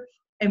future,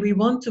 and we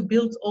want to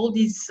build all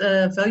this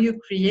value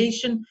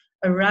creation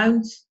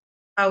around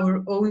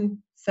our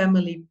own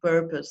family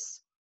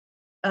purpose.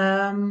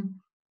 And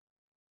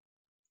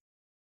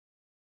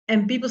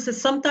people say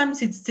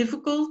sometimes it's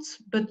difficult,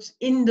 but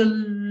in the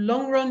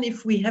long run,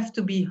 if we have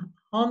to be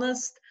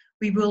honest,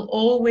 we will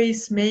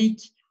always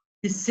make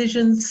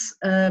decisions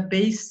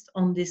based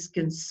on this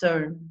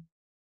concern.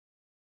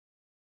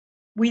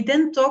 We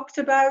then talked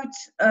about,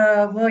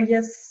 well,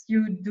 yes,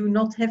 you do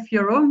not have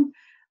your own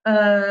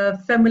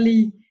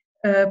family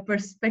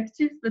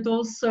perspective, but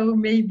also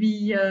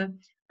maybe a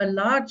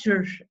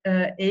larger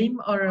aim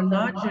or a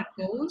larger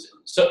goal.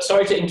 So,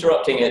 sorry to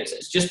interrupting it.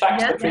 It's just back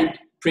to the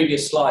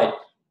previous slide.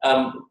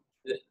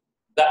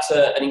 That's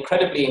an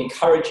incredibly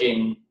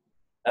encouraging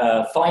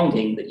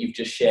finding that you've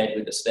just shared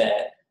with us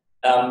there.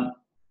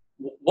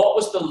 What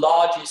was the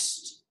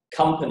largest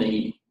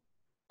company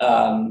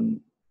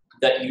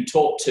that you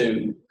talked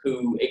to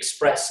who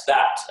expressed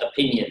that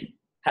opinion?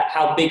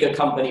 How big a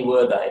company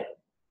were they?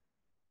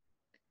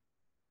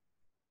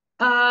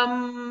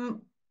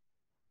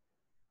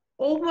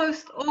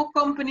 Almost all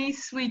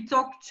companies we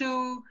talked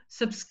to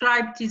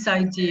subscribed this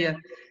idea.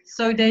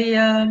 So they,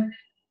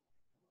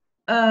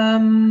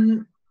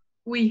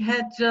 we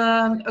had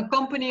a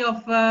company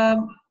of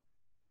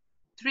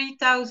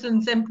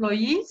 3,000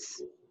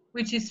 employees,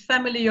 which is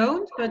family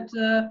owned, but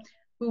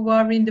who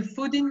are in the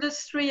food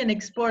industry and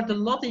export a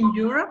lot in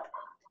Europe.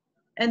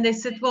 And they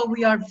said, well,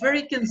 we are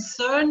very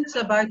concerned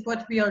about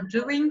what we are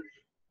doing.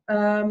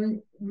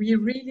 We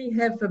really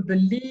have a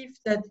belief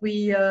that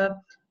we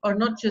are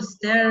not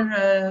just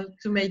there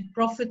to make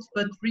profits,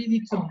 but really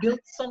to build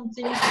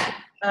something.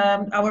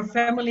 Our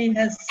family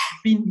has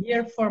been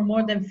here for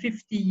more than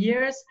 50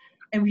 years,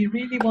 and we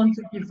really want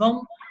to give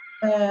on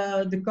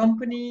the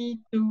company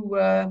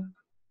to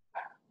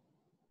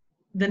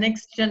the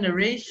next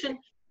generation,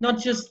 not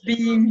just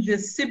being the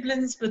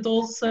siblings, but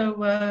also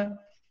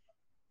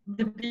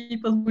the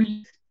people who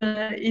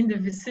live in the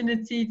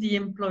vicinity, the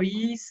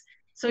employees.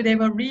 So they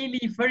were really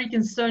very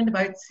concerned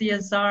about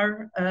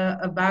CSR,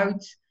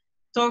 about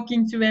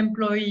talking to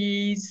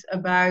employees,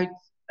 about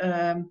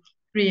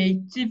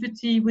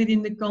creativity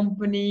within the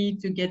company,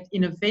 to get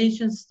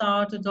innovation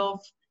started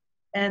off.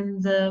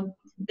 And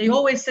they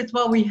always said,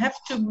 well, we have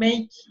to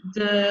make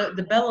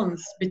the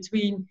balance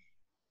between,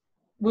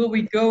 will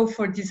we go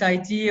for this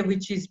idea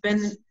which is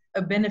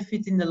a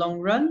benefit in the long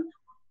run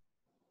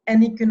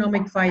and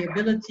economic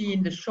viability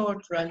in the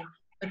short run?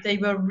 But they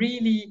were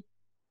really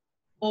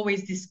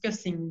always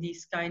discussing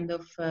these kind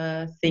of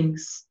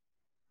things.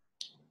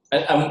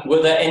 And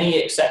were there any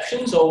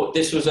exceptions, or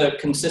this was a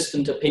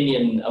consistent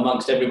opinion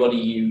amongst everybody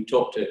you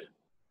talked to?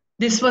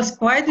 This was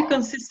quite a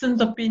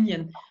consistent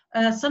opinion.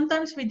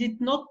 Sometimes we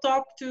did not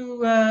talk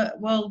to,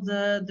 well,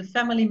 the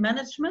family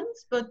management,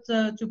 but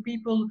to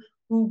people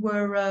who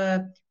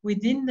were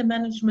within the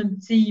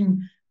management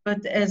team,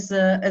 but as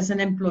an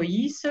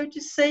employee, so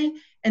to say.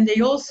 And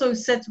they also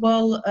said,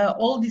 well,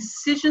 all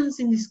decisions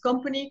in this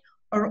company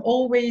are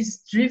always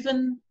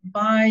driven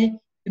by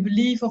the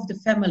belief of the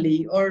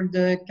family, or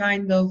the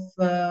kind of,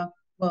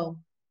 well,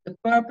 the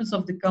purpose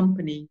of the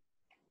company.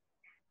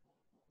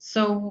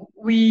 So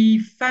we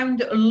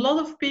found a lot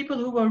of people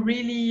who were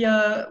really,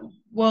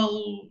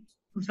 well,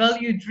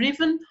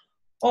 value-driven,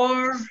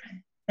 or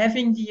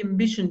having the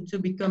ambition to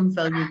become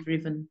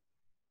value-driven.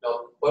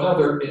 Now, what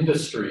other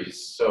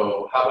industries?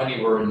 So how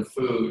many were in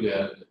food,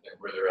 and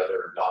were there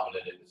other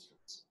dominant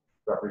industries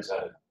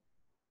represented?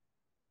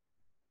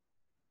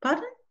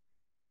 Pardon?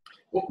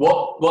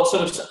 What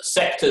sort of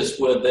sectors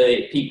were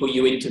the people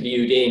you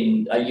interviewed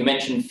in? You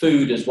mentioned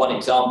food as one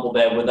example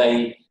there. Were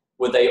they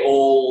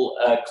all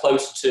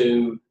close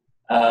to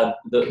the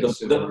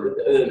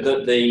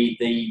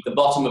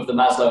bottom of the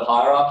Maslow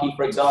hierarchy,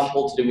 for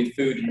example, to do with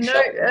food and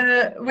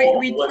shelter? No,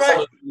 we tried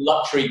some of the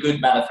luxury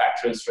good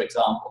manufacturers, for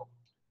example.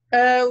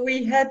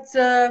 We had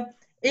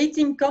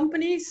 18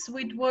 companies,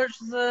 which was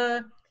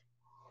a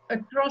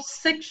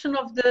cross-section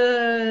of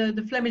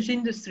the Flemish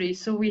industry.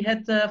 So we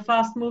had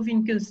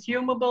fast-moving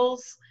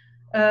consumables,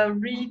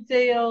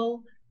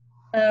 retail,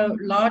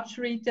 large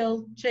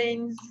retail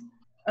chains,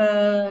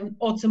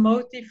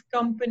 automotive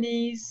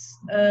companies,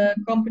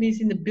 companies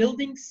in the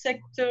building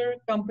sector,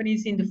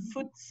 companies in the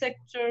food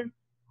sector.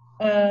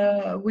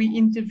 We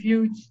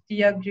interviewed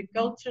the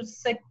agriculture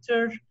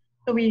sector.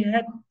 So we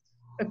had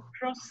a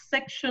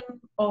cross-section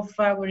of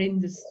our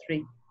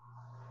industry.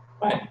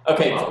 Right.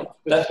 Okay.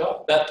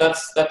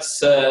 That's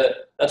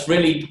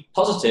really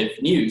positive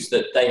news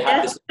that they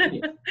have this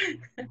opinion.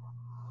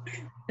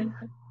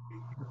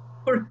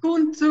 For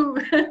Koen too,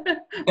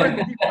 or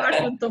the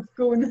department of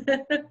Koen.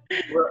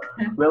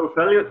 well,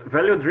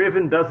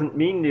 value-driven doesn't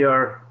mean they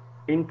are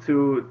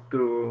into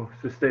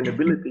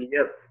sustainability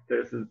yet.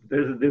 There's a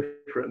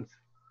difference.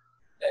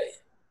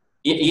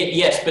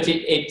 Yes, but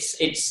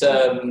it's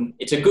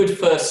a good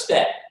first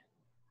step.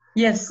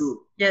 Yes.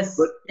 True. Yes.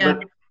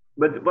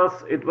 But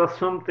it was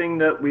something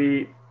that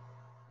we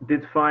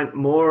did find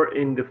more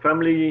in the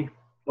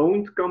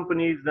family-owned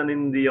companies than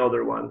in the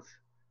other ones,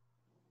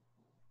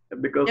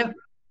 because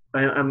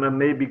I'm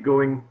maybe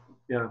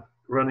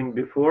running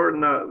before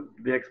now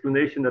the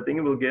explanation that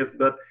Inge will give,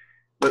 but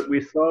we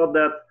saw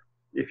that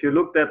if you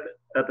looked at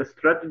the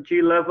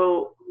strategy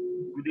level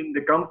within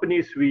the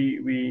companies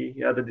we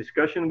had a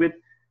discussion with,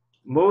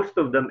 most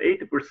of them,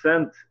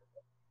 80%,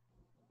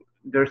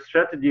 their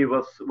strategy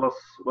was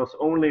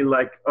only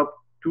like up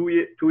 2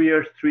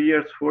 years, 3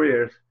 years, 4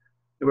 years.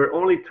 There were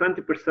only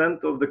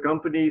 20% of the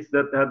companies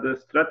that had the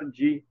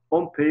strategy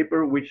on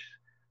paper which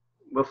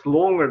was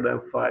longer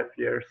than 5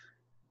 years.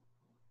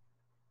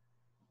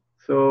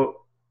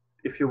 So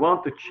if you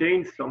want to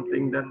change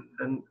something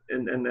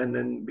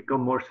then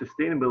become more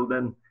sustainable,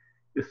 then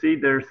you see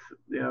there's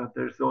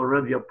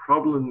already a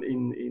problem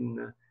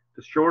in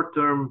the short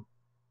term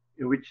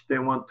in which they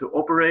want to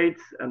operate,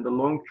 and the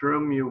long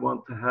term you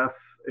want to have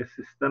a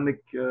systemic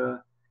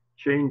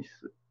change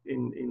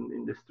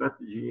in the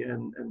strategy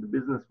and the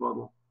business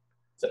model.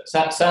 So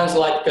that sounds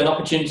like an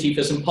opportunity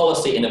for some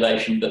policy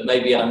innovation, but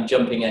maybe I'm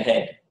jumping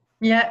ahead.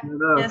 Yeah.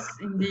 Yes,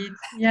 indeed.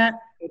 Yeah.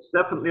 It's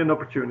definitely an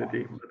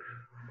opportunity.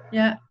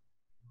 Yeah.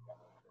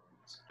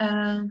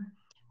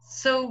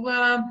 So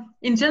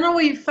in general,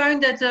 we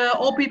found that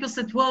all people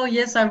said, well,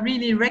 yes, I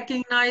really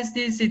recognize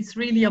this. It's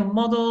really a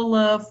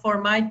model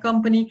for my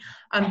company.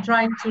 I'm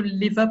trying to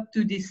live up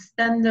to this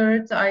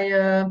standard.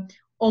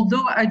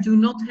 Although I do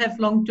not have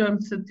long-term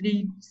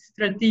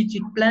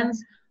strategic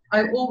plans,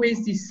 I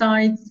always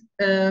decide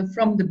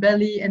from the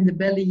belly, and the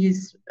belly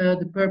is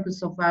the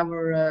purpose of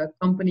our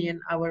company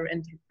and our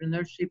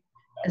entrepreneurship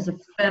as a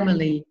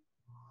family.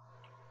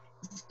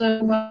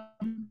 So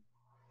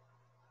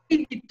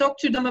we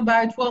talked to them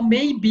about, well,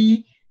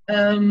 maybe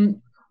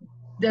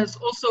there's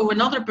also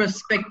another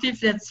perspective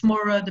that's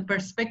more the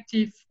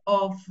perspective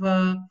of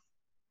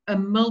a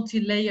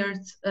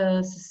multi-layered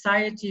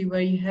society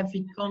where you have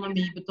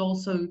economy, but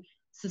also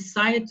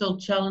societal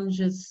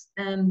challenges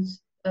and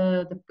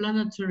the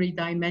planetary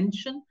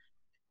dimension.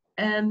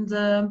 And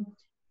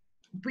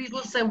people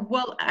say,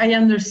 well, I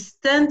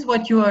understand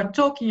what you are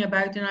talking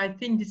about, and I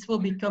think this will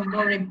become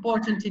more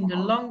important in the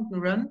long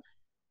run,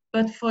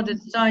 but for the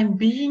time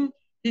being,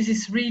 this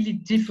is really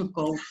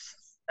difficult.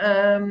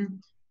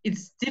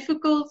 it's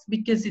difficult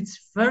because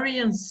it's very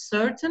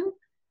uncertain.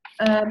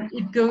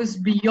 It goes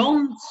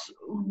beyond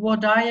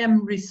what I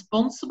am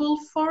responsible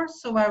for,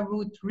 so I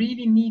would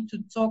really need to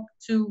talk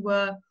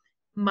to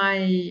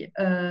my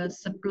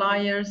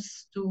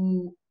suppliers,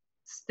 to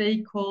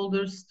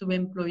stakeholders, to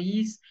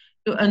employees,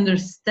 to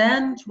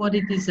understand what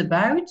it is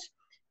about.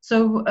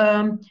 So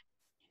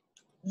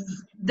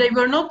they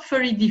were not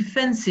very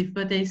defensive,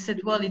 but they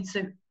said, well, it's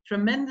a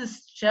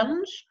tremendous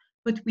challenge,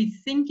 but we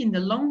think in the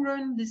long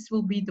run this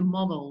will be the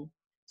model.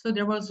 So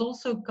there was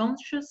also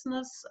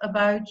consciousness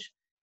about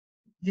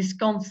this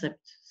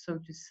concept, so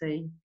to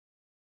say.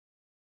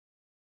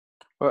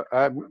 Well,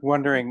 I'm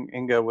wondering,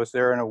 Inge, was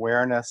there an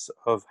awareness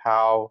of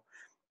how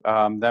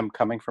them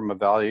coming from a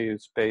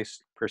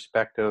values-based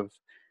perspective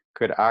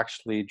could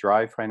actually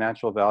drive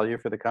financial value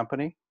for the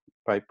company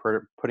by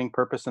putting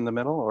purpose in the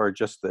middle, or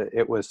just that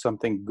it was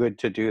something good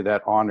to do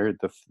that honored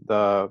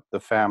the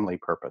family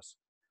purpose?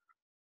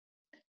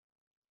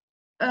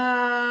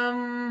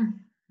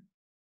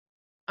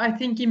 I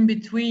think in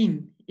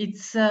between.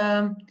 It's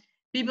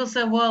people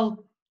say,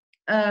 well,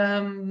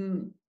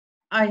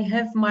 I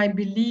have my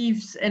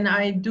beliefs, and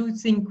I do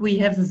think we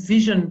have a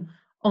vision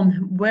on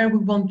where we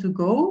want to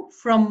go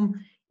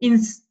from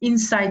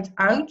inside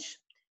out,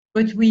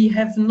 but we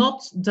have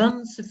not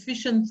done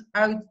sufficient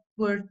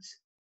outward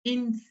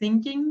in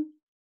thinking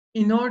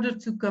in order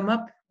to come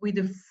up with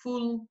a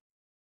full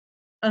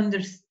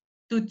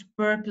understood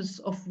purpose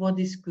of what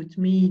this could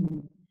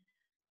mean.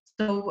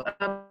 So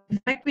in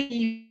fact,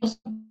 we also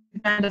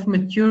kind of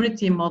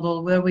maturity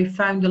model where we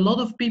found a lot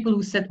of people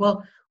who said,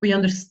 well, we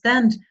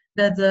understand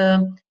that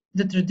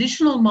the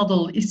traditional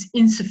model is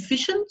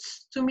insufficient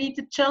to meet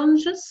the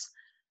challenges.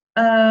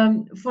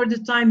 For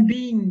the time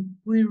being,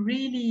 we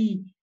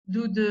really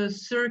do the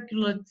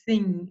circular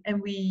thing,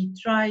 and we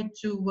try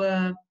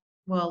to,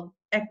 well,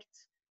 act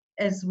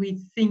as we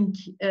think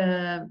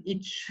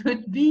it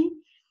should be.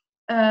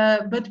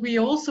 But we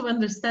also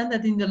understand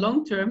that in the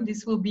long term,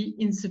 this will be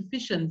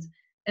insufficient,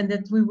 and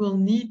that we will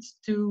need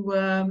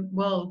to,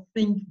 well,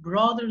 think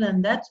broader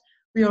than that.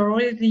 We are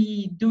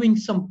already doing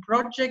some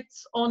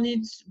projects on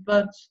it,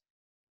 but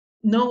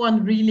no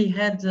one really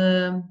had,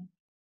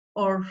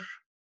 or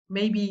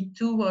maybe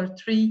 2 or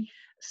 3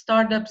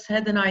 startups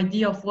had an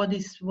idea of what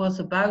this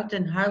was about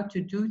and how to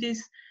do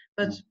this.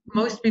 But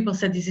most people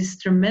said this is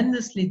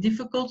tremendously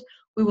difficult.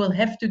 We will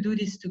have to do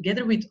this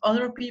together with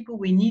other people.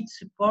 We need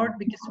support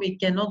because we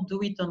cannot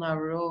do it on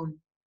our own.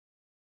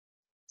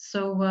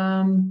 So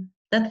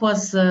that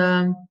was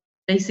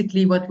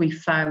basically what we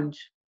found.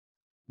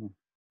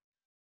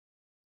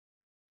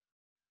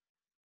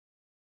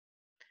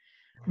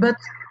 But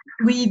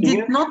we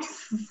did not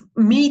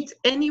meet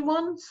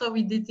anyone, so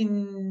we did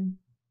in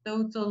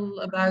total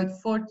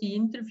about 40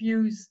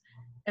 interviews,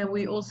 and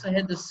we also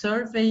had a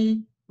survey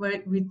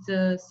with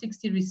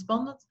 60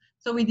 respondents.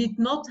 So we did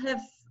not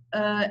have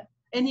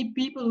any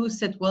people who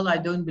said, well, I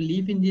don't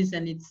believe in this,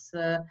 and it's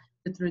the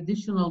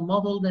traditional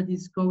model that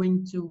is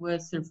going to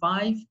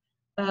survive.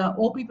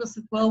 All people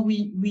said, well,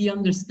 we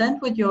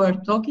understand what you are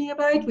talking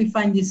about. We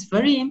find this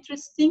very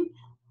interesting.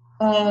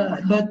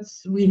 But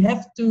we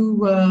have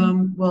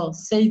to, well,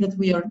 say that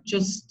we are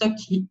just stuck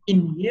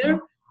in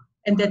here,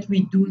 and that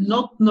we do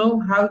not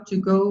know how to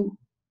go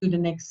to the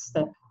next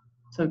step,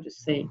 so to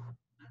say.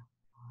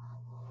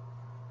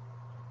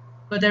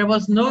 But there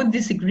was no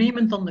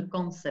disagreement on the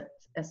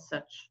concept as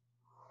such.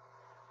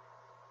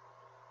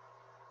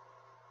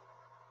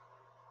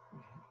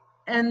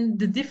 And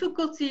the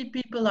difficulty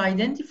people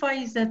identify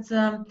is that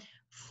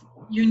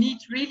you need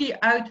really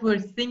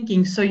outward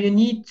thinking. So you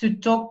need to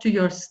talk to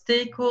your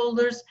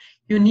stakeholders.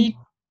 You need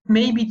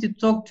maybe to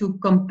talk to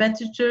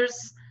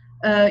competitors.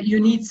 You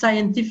need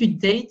scientific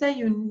data.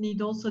 You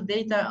need also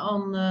data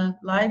on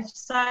life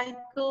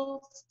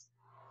cycles.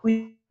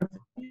 And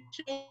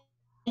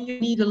you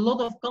need a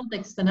lot of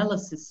context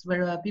analysis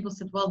where people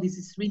said, well, this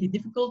is really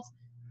difficult.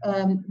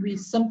 We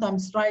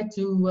sometimes try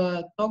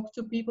to talk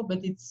to people, but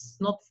it's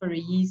not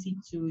very easy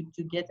to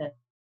get at.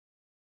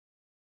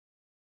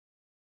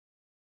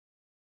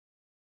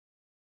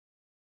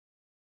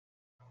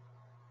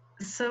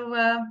 So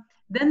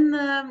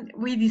then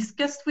we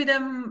discussed with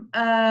them,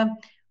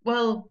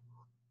 well,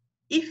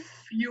 if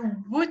you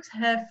would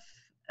have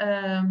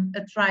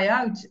a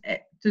tryout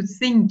to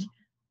think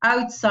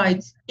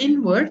outside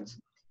inward,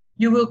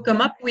 you will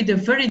come up with a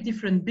very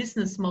different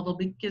business model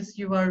because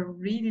you are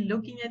really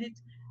looking at it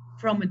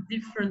from a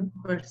different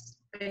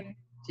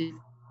perspective.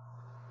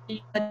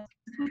 What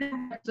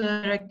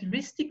the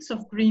characteristics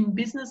of green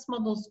business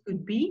models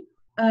could be.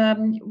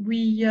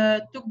 We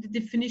took the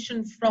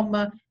definition from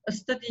a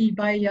study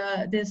by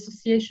the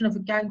Association of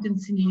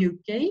Accountants in the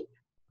UK.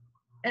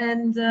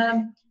 And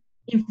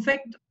in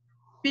fact,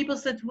 people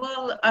said,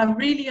 well, I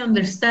really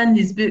understand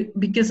this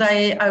because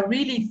I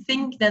really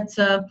think that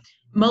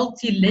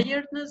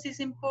multi-layeredness is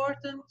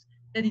important,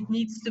 that it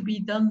needs to be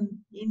done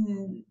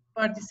in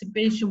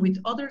participation with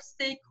other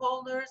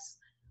stakeholders.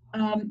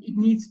 It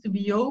needs to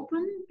be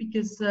open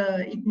because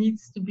it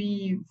needs to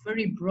be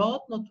very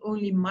broad, not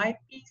only my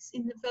piece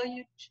in the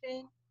value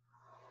chain.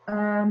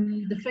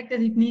 The fact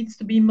that it needs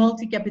to be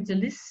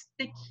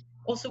multi-capitalistic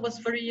also was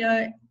very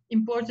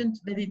important,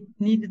 that it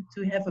needed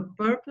to have a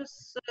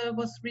purpose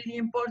was really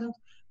important.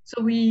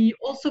 So we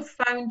also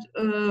found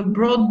a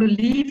broad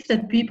belief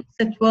that people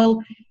said,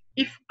 well,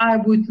 if I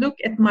would look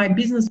at my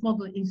business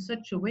model in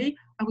such a way,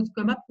 I would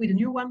come up with a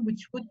new one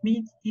which would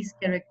meet these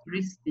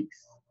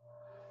characteristics.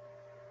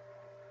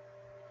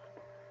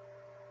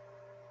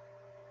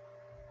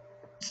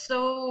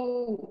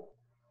 So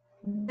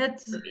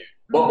that's...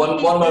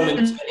 One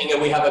moment, Inge,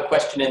 we have a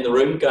question in the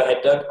room. Go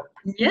ahead, Doug.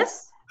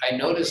 Yes? I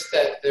noticed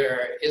that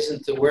there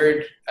isn't the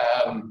word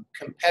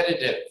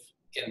competitive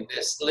in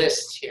this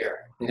list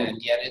here,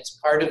 and yet it's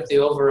part of the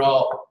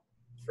overall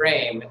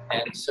frame,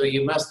 and so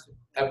you must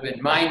have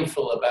been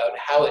mindful about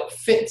how it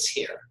fits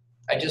here.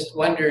 I just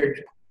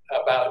wondered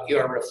about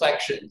your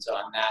reflections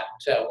on that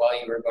while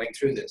you were going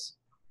through this.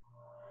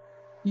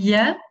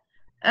 Yeah.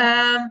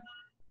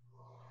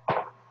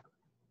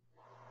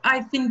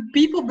 I think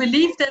people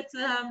believe that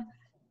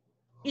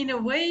in a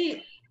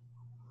way,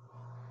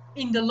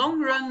 in the long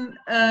run,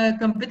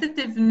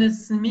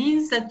 competitiveness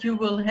means that you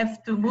will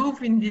have to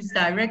move in this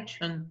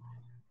direction,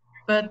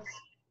 but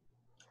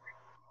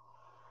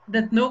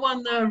that no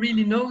one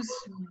really knows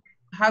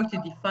how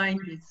to define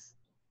this.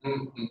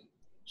 Mm-hmm.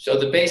 So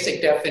the basic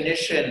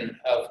definition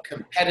of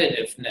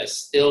competitiveness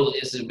still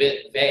is a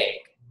bit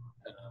vague.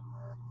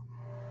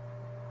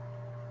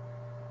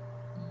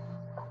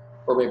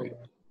 Or maybe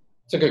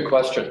it's a good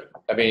question.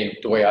 I mean,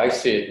 the way I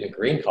see it in the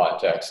green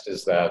context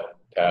is that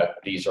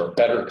these are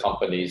better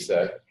companies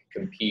that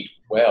compete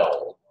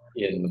well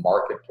in the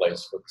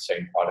marketplace with the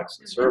same products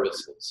and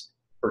services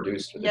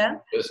produced with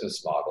a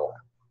business model.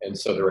 And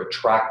so they're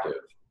attractive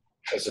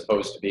as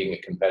opposed to being a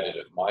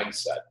competitive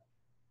mindset.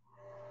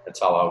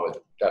 That's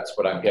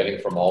what I'm getting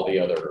from all the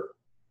other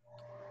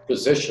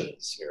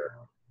positions here.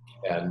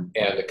 And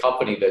a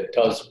company that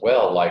does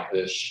well like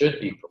this should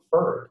be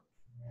preferred.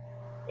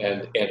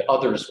 And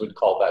others would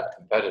call that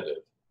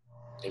competitive.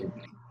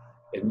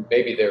 And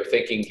maybe they're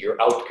thinking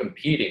you're out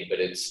competing, but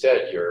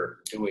instead you're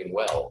doing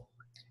well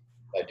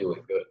by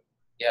doing good.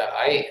 Yeah,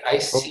 I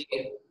see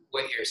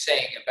what you're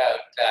saying about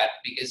that,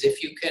 because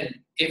if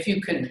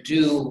you can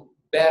do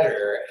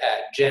better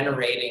at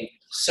generating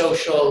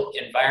social,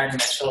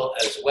 environmental,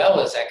 as well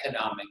as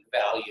economic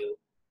value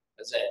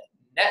as a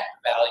net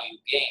value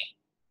gain,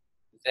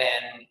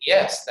 then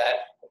yes,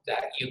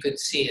 that you could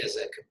see as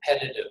a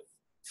competitive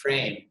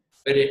frame,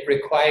 but it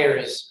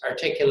requires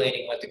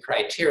articulating what the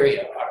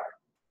criteria are.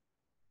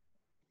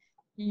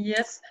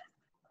 Yes.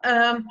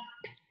 Can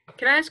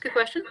I ask a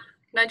question?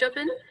 Can I jump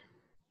in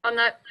on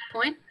that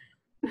point?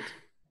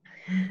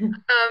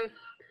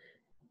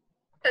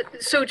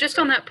 So just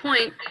on that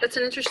point, that's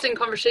an interesting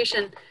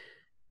conversation.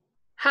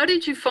 How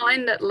did you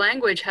find that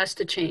language has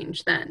to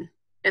change then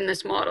in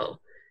this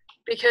model?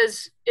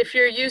 Because if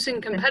you're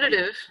using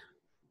competitive,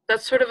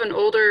 that's sort of an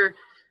older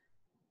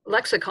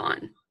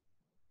lexicon.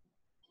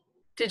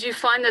 Did you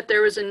find that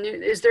there was a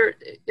new, is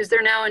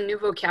there now a new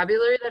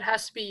vocabulary that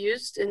has to be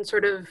used in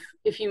sort of,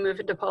 if you move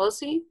into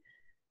policy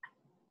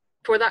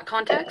for that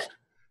context?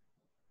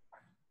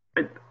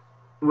 I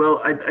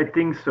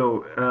think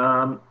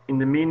so, in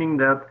the meaning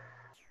that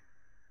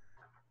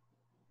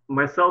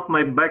my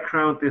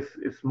background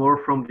is more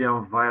from the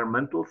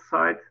environmental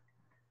side.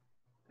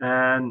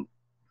 And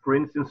for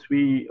instance,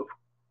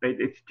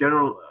 it's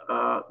general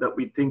that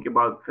we think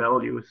about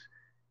values,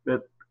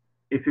 but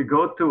if you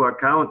go to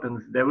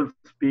accountants, they will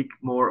speak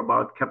more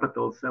about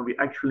capitals, and we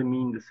actually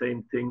mean the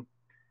same thing.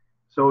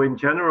 So in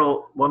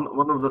general,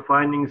 one of the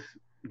findings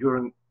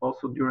during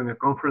a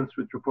conference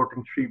with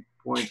reporting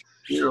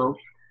 3.0,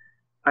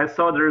 I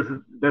saw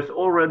there's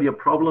already a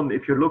problem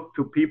if you look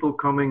to people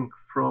coming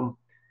from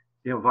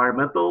the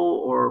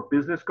environmental or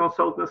business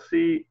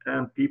consultancy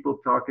and people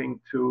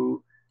talking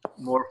to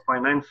more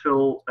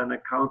financial and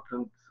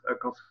accountant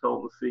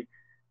consultancy.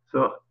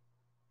 So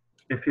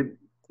if you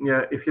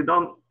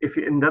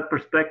in that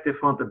perspective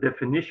want the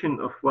definition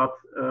of what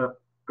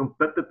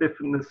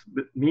competitiveness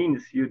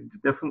means, you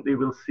definitely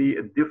will see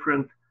a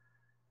different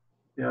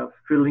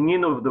filling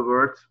in of the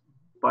words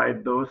by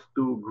those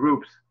two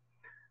groups.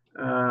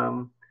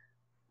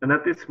 And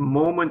at this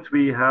moment,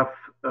 we have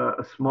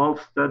a small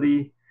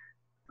study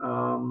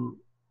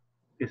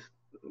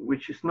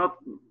which is not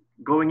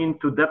going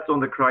into depth on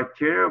the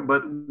criteria,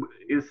 but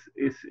is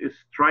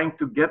trying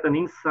to get an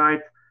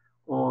insight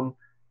on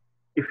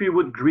if we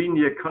would green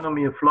the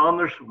economy in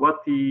Flanders,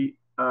 what the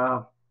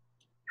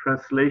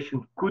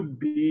translation could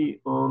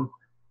be on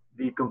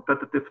the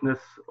competitiveness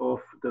of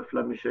the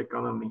Flemish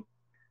economy.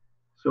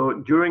 So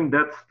during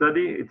that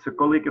study, it's a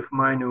colleague of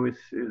mine who is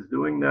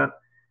doing that.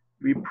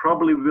 We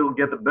probably will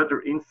get a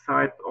better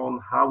insight on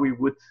how we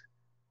would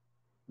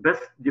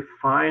best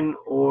define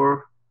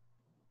or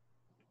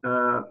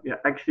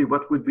actually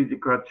what would be the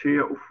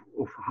criteria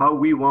of how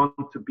we want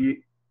to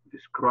be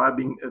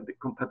describing the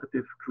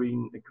competitive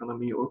green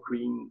economy or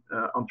green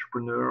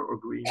entrepreneur or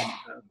green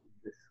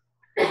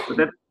business. But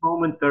at the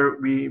moment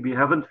we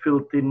haven't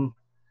filled in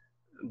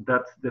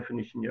that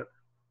definition yet.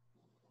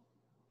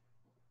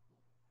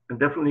 and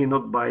definitely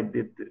not by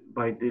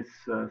this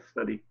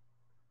study.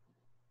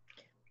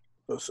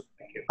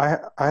 I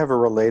have a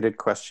related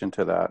question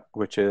to that,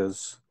 which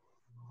is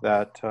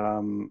that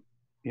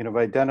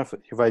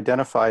you've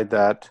identified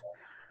that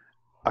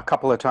a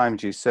couple of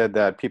times. You said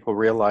that people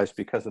realize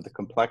because of the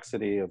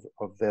complexity of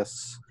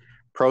this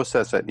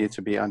process that needs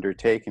to be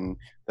undertaken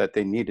that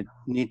they need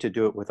to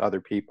do it with other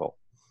people.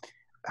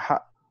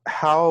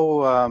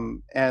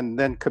 How and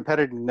then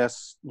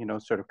competitiveness,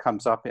 sort of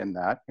comes up in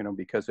that,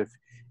 because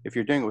if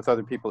you're doing it with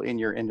other people in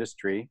your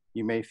industry,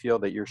 you may feel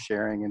that you're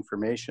sharing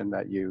information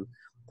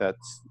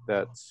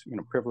that's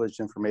privileged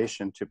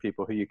information to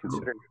people who you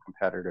consider your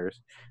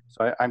competitors.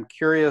 So I'm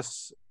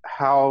curious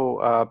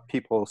how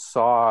people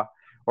saw,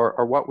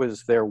 or what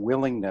was their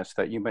willingness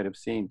that you might have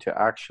seen to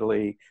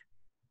actually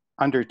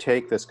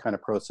undertake this kind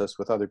of process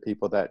with other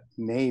people that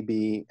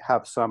maybe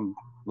have some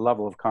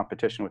level of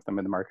competition with them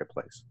in the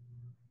marketplace.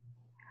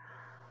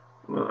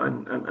 Well,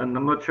 and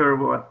I'm not sure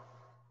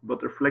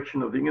what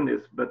reflection of Inge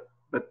is, but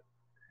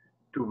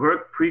to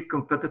work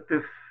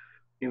pre-competitive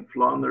in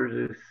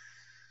Flanders is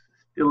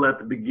still at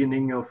the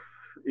beginning of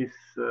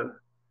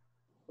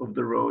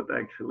the road,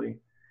 actually.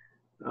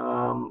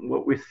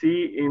 What we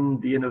see in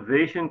the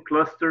innovation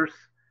clusters,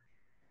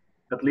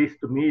 at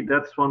least to me,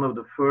 that's one of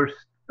the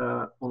first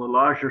on a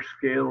larger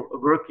scale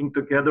working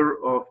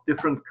together of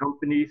different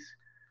companies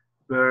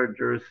where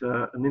there's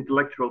an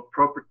intellectual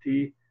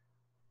property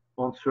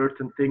on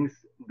certain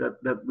things that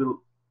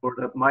will, or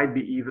that might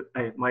be even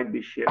might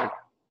be shared,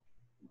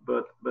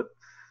 but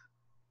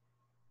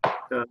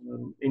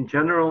in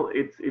general,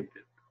 it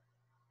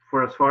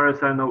for as far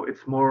as I know,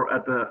 it's more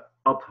at the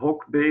ad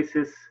hoc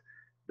basis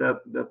that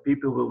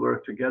people will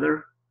work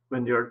together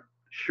when you're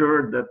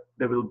sure that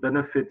they will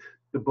benefit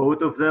the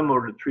both of them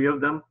or the three of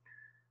them.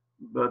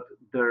 But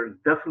there's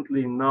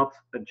definitely not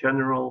a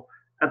general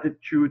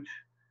attitude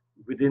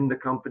within the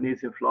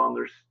companies in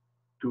Flanders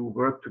to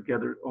work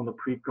together on a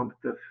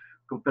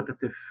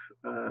competitive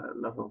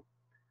level,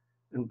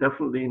 and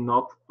definitely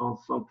not on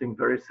something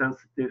very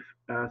sensitive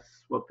as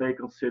what they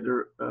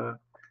consider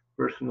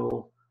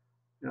personal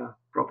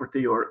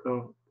property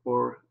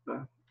or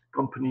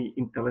company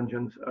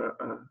intelligence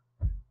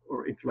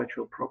or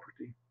intellectual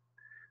property.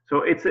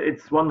 So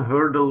it's one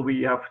hurdle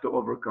we have to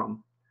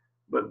overcome,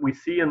 but we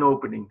see an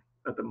opening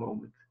at the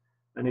moment,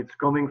 and it's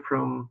coming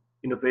from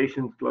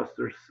innovation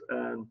clusters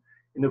and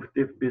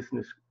innovative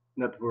business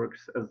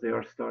networks as they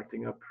are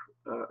starting up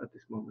at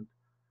this moment.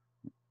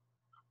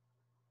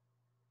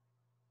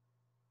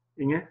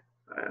 Inge,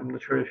 I'm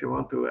not sure if you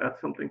want to add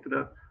something to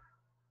that.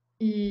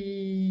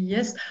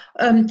 Yes.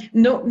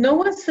 No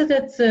one said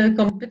that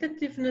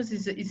competitiveness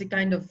is a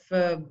kind of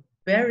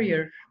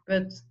barrier,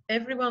 but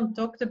everyone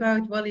talked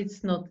about, well,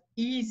 it's not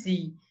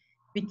easy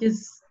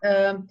because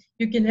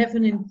you can have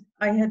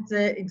I had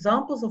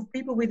examples of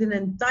people with an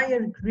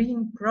entire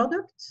green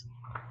product,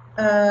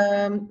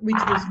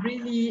 which was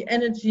really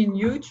energy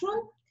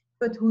neutral,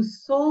 but who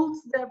sold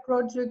their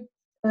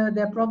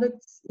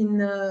products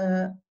in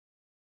a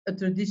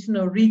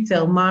traditional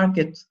retail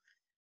market.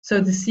 So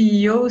the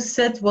CEO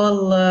said,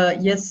 well,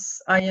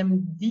 yes, I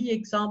am the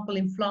example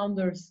in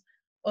Flanders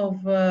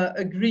of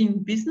a green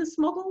business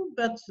model,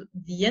 but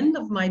the end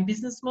of my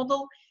business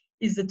model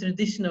is the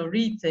traditional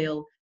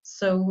retail.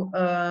 So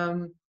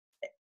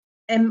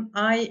am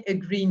I a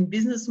green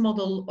business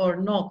model or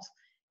not?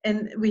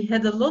 And we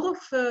had a lot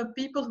of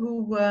people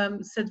who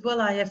said,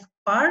 well, I have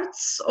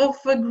parts of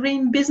a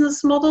green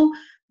business model,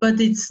 but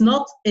it's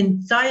not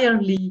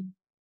entirely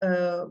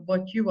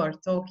what you are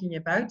talking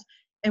about.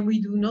 And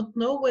we do not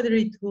know whether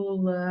it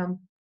will,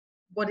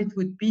 what it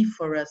would be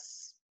for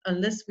us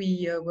unless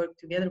we work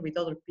together with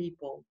other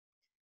people.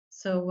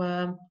 So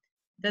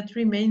that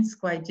remains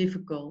quite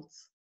difficult.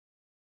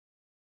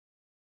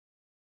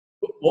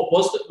 What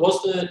was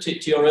the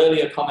to your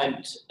earlier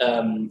comment,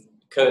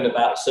 Koen,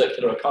 about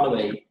circular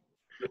economy?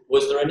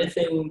 Was there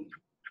anything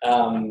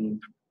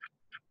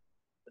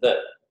that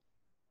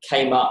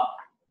came up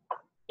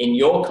in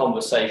your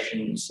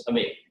conversations? I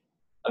mean,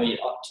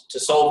 to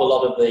solve a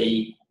lot of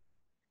the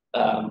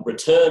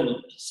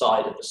return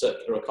side of the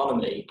circular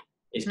economy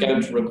is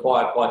going to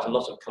require quite a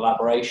lot of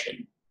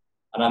collaboration,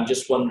 and I'm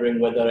just wondering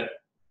whether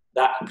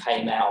that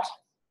came out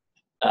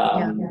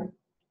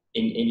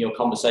in your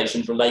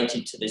conversations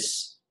related to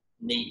this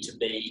need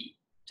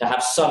to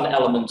have some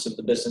elements of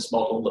the business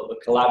model that were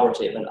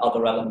collaborative and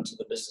other elements of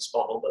the business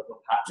model that were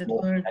perhaps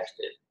more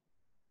competitive.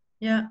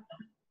 Yeah.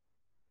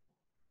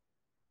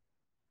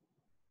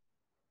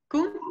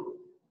 Koen?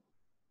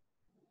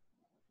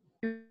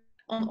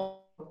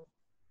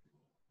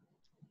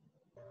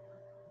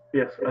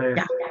 Yes,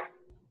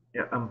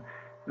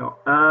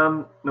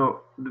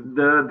 no,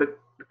 the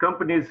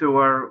companies who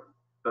are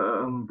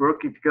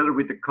working together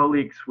with the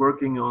colleagues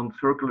working on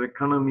circular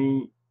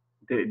economy,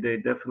 they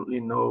definitely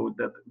know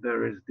that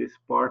there is this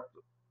part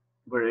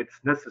where it's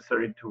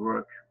necessary to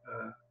work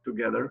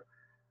together.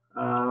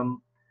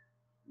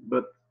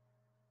 But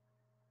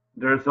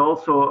there's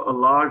also a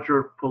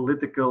larger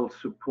political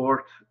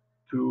support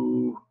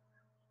to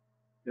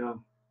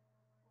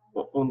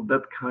on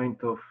that kind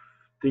of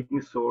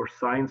things or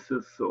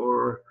sciences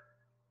or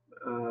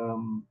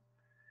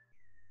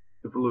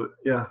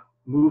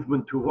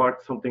movement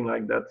towards something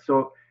like that.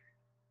 So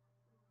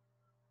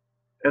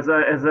as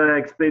I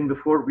explained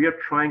before, we are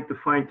trying to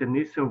find a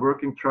niche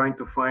and trying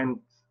to find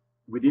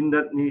within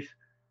that niche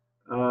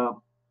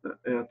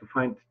to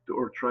find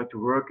or try to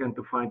work and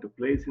to find a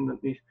place in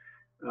that niche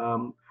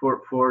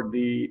for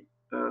the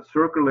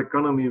circular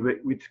economy,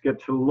 which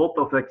gets a lot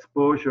of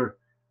exposure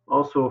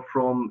also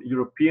from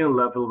European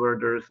level, where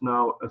there's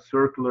now a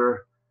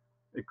circular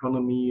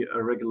economy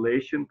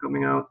regulation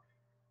coming out.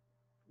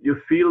 You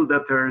feel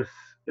that there's,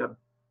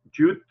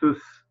 due to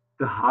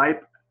the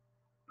hype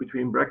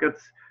between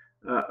brackets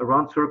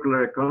around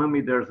circular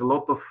economy, there's a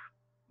lot of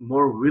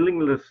more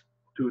willingness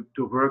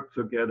to work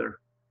together.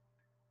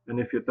 And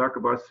if you talk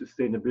about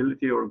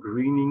sustainability or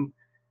greening,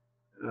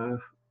 I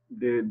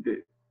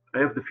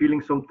have the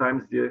feeling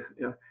sometimes the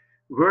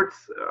words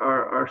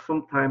are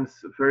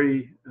sometimes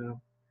very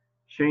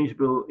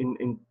changeable.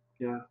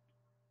 You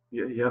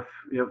have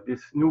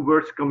these new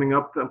words coming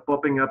up and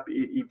popping up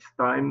each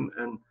time,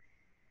 and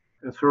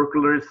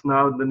circular is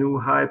now the new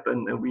hype,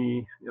 and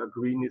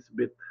green is a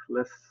bit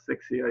less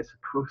sexy, I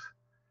suppose.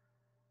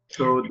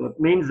 So that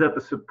means that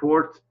the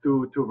support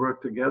to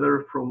work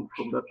together from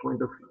that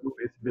point of view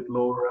is a bit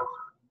lower.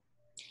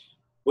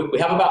 We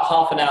have about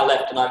half an hour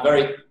left, and I'm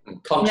very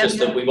conscious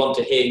that we want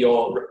to hear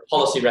your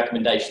policy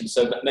recommendations,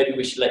 so maybe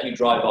we should let you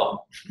drive on.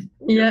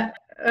 Yeah,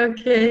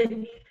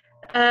 okay.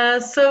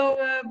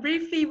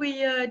 Briefly, we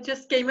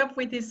just came up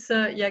with this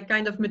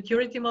kind of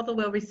maturity model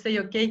where we say,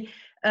 okay,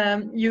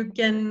 you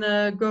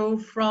can go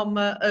from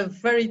a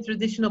very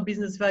traditional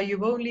business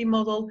value only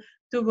model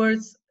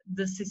towards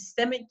the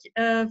systemic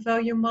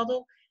value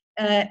model,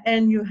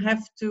 and you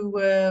have to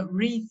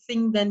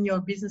rethink then your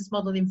business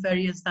model in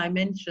various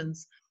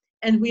dimensions.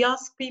 And we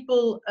ask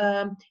people,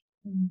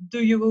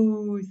 do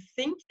you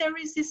think there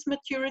is this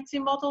maturity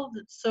model?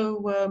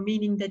 So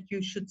meaning that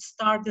you should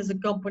start as a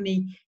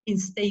company in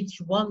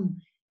stage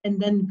 1 and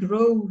then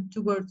grow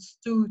towards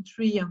 2,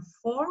 3, and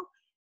 4.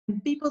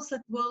 And people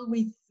said, well,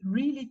 we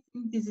really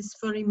think this is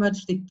very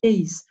much the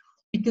case,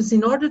 because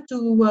in order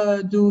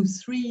to do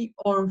 3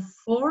 or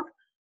 4,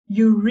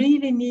 you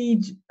really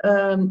need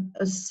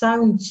a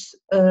sound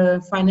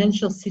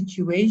financial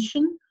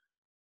situation,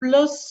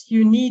 plus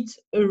you need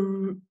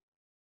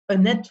a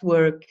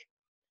network.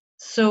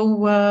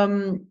 So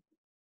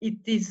it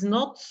is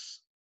not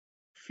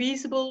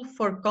feasible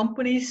for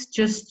companies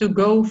just to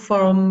go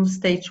from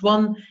stage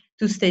 1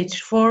 to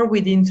stage 4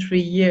 within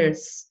 3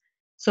 years.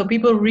 So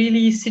people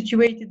really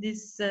situated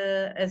this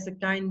as a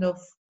kind of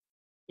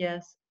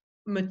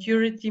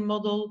maturity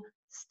model,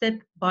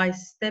 step by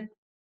step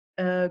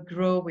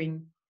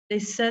growing. They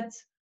said,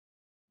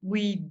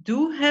 we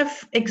do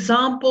have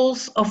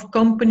examples of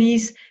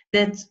companies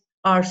that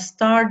are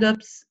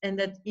startups and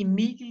that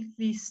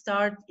immediately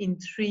start in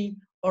 3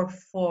 or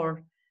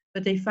 4.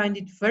 But they find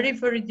it very,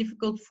 very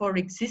difficult for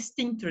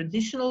existing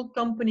traditional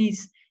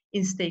companies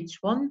in stage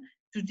 1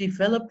 to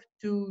develop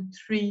to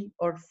 3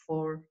 or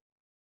 4.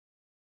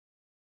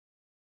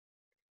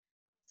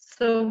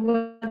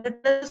 So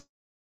that's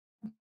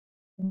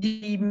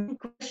the main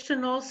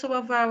question also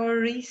of our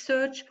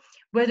research,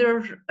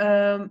 whether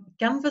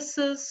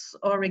canvases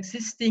or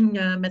existing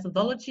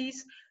methodologies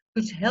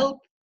could help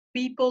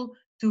people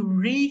to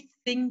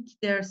rethink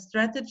their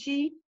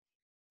strategy.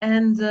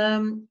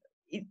 And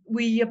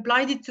we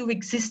applied it to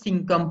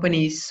existing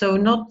companies, so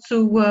not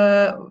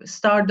to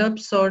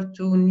startups or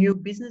to new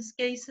business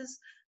cases,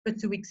 but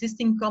to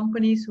existing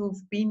companies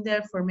who've been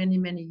there for many,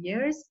 many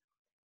years.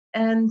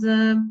 And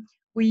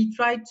we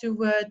tried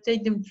to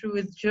take them through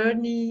a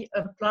journey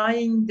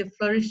applying the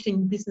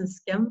Flourishing Business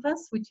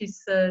Canvas, which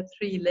is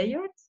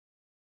 3-layered.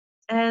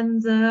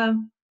 And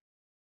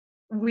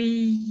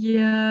we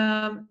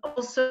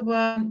also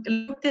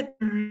looked at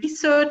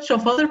research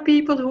of other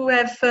people who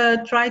have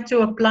tried to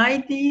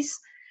apply these.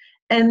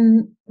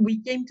 And we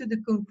came to the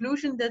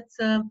conclusion that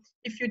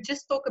if you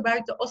just talk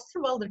about the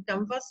Osterwalder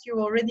canvas, you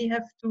already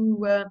have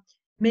to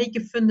make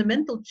a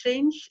fundamental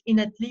change in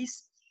at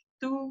least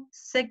 2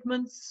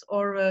 segments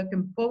or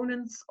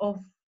components of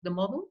the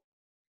model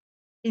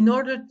in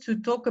order to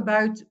talk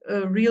about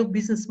a real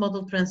business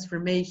model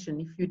transformation.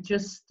 If you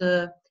just,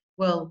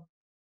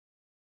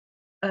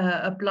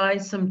 apply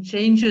some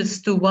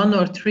changes to 1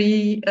 or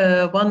 2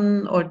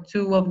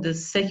 of the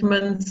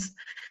segments,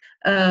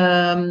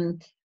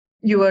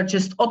 you are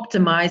just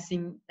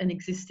optimizing an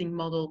existing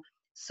model.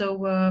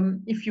 So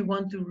if you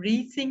want to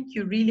rethink,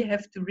 you really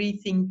have to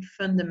rethink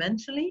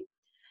fundamentally.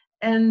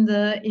 And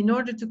in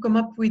order to come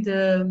up with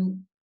a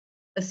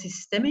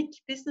systemic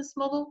business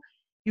model,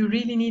 you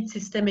really need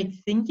systemic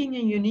thinking,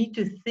 and you need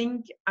to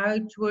think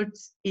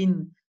outwards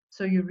in.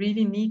 So you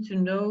really need to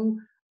know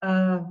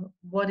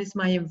what is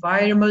my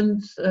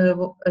environment,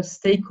 a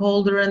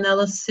stakeholder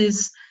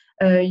analysis.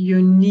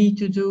 You need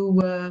to do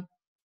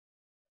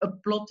a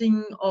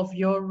plotting of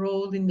your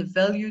role in the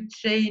value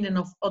chain and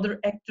of other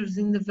actors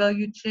in the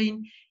value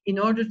chain in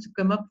order to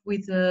come up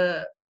with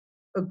a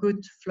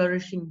good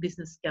flourishing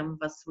business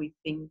canvas, we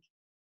think.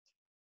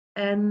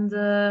 And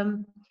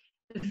the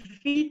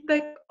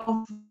feedback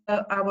of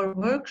our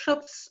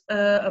workshops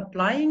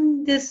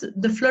applying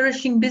the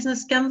Flourishing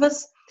Business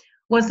Canvas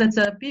was that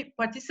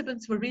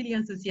participants were really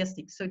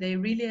enthusiastic. So they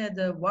really had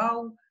a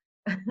wow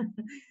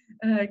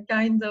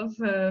kind of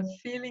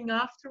feeling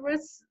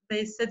afterwards.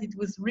 They said it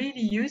was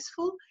really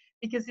useful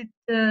because it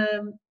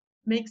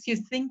makes you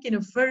think in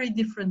a very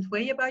different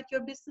way about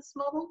your business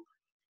model.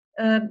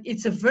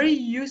 It's a very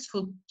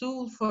useful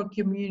tool for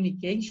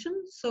communication.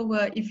 So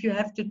if you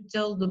have to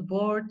tell the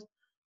board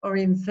or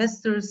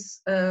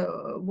investors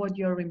what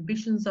your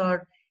ambitions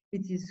are,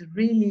 it is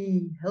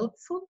really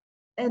helpful.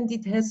 And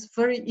it has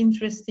very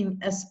interesting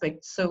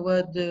aspects. So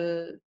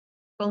the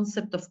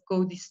concept of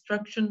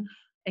co-destruction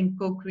and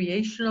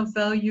co-creation of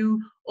value,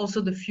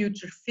 also the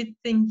future fit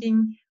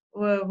thinking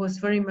was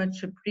very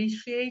much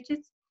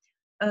appreciated.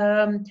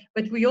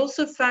 But we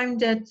also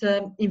found that,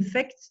 in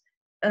fact,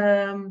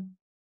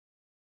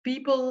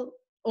 people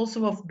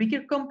also of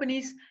bigger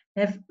companies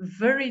have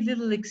very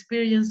little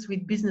experience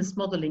with business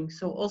modeling.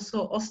 So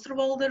also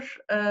Osterwalder,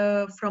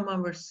 from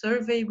our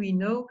survey, we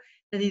know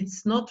that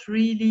it's not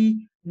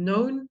really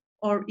known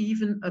or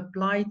even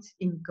applied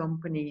in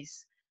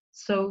companies.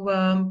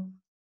 So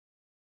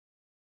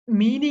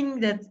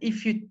meaning that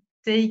if you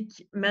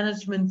take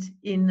management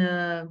in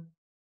a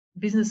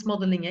business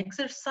modeling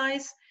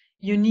exercise,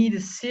 you need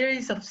a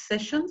series of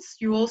sessions.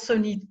 You also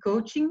need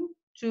coaching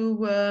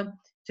to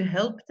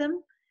help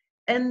them.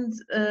 And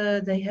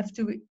they have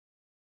to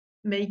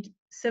make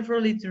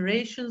several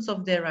iterations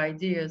of their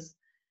ideas.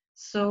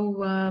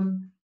 So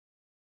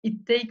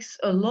it takes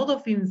a lot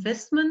of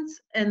investment,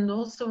 and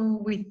also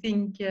we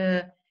think,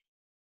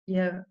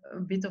 yeah, a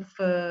bit of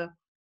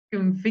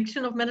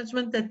conviction of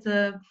management that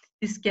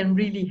this can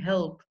really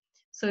help.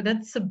 So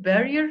that's a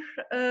barrier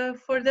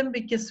for them,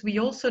 because we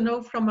also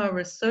know from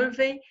our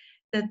survey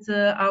that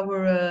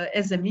our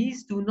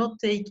SMEs do not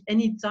take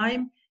any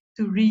time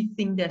to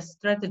rethink their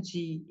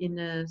strategy in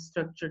a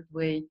structured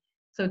way.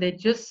 So they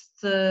just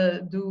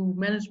do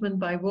management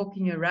by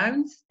walking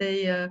around.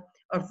 They are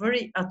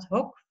very ad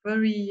hoc,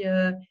 very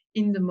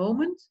in the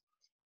moment,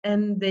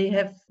 and they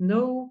have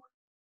no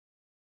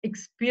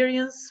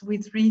experience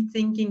with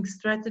rethinking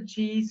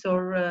strategies,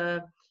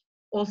 or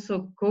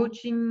also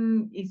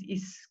coaching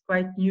is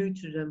quite new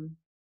to them.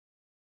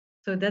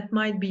 So that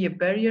might be a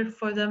barrier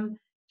for them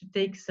to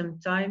take some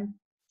time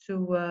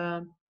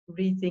to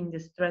rethink the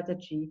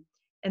strategy.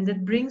 And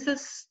that brings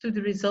us to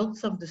the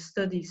results of the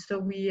study. So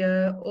we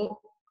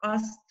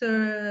asked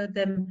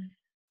them,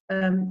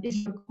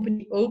 is your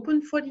company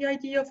open for the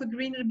idea of a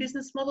greener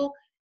business model?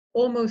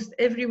 Almost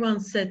everyone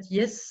said,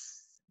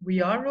 yes,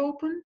 we are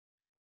open.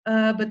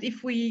 But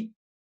if we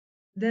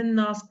then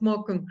ask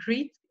more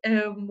concrete,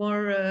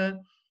 more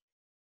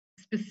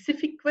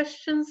specific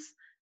questions,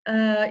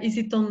 is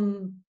it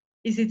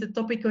a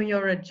topic on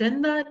your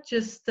agenda?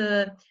 Just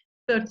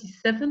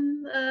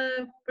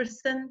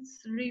 37%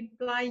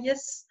 reply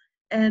yes.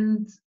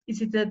 And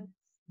is it at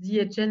the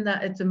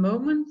agenda at the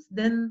moment?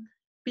 Then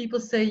people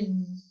say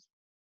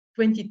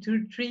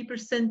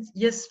 23%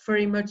 yes,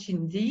 very much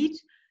indeed.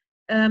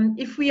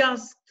 If we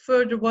ask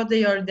further what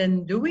they are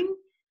then doing,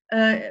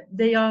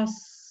 they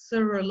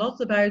answer a lot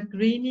about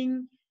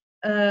greening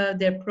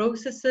their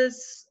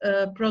processes,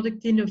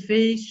 product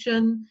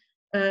innovation,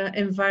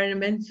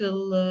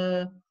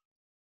 environmental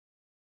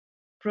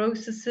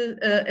processes,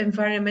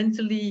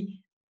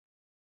 environmentally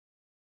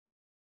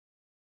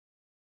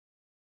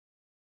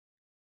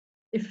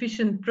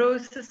efficient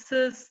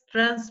processes,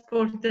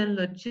 transport and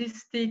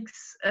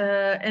logistics,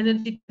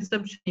 energy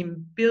consumption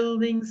in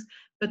buildings,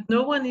 but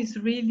no one is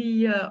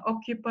really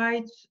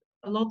occupied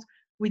a lot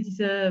with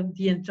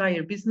the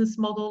entire business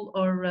model,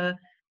 or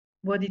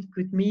what it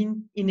could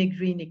mean in a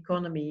green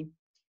economy.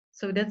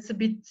 So that's a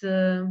bit,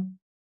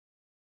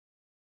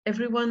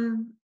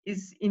 everyone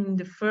is in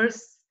the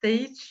first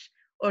stage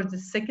or the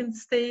second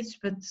stage,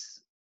 but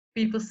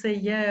people say,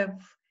 yeah,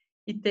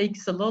 it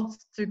takes a lot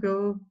to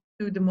go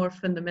to the more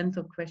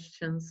fundamental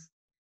questions.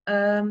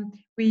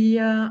 We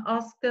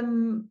asked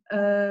them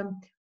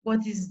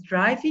what is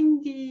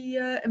driving the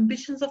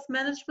ambitions of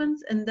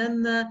management, and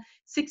then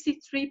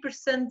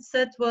 63%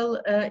 said, well,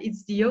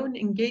 it's the own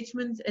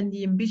engagement and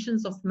the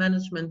ambitions of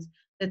management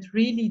that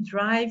really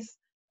drive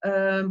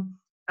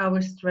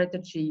our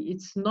strategy.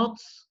 It's not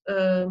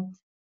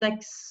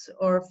tax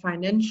or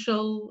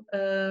financial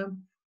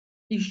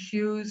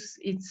issues.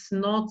 It's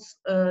not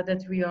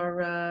that we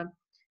are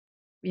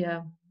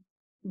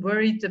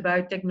worried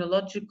about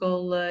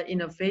technological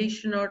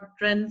innovation or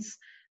trends.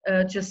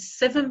 Just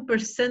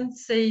 7%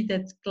 say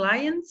that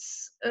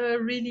clients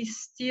really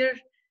steer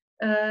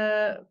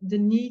the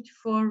need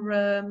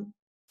for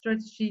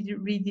strategy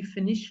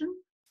redefinition.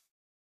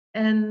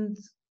 And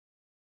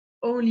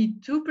only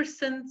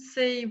 2%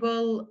 say,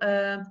 well,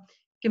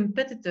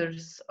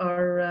 competitors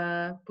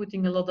are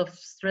putting a lot of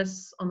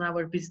stress on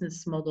our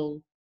business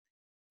model.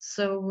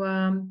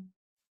 So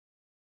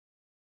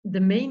the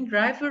main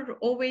driver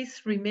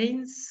always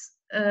remains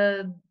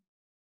the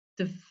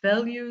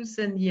values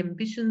and the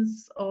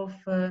ambitions of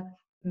the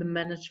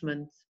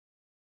management.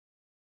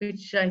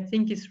 which I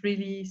think is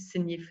really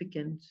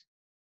significant.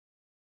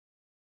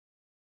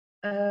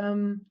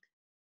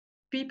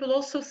 People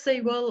also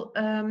say, well,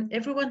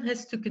 everyone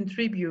has to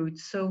contribute.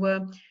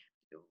 So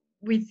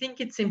we think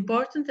it's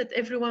important that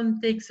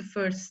everyone takes a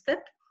first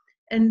step.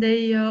 And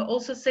they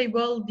also say,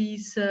 well,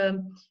 these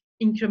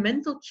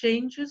incremental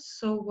changes,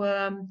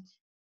 so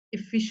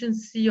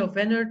efficiency of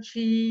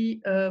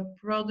energy,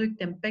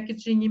 product and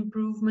packaging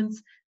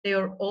improvements, they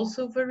are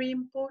also very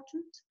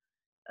important.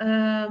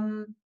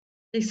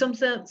 They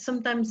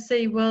sometimes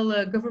say,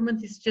 well,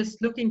 government is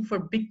just looking for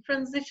big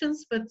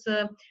transitions, but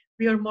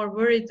we are more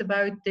worried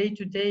about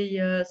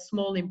day-to-day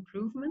small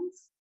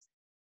improvements.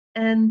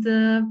 And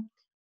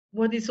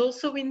what is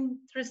also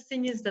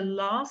interesting is the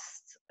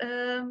last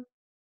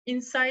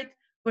insight,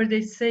 where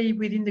they say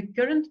within the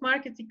current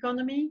market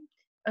economy,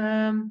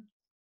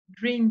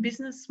 green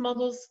business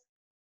models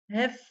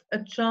have a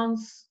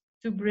chance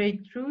to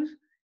break through.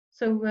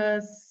 So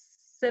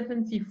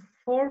 74%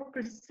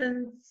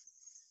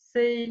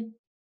 say,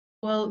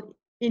 well,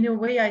 in a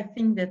way, I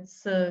think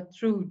that's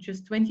true.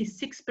 Just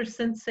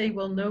 26% say,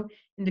 well, no,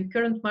 in the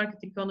current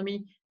market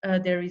economy,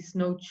 there is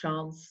no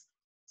chance.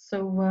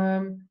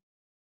 So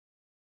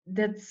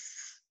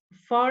that's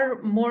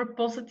far more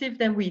positive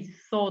than we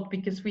thought,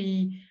 because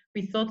we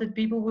thought that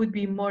people would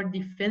be more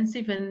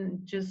defensive and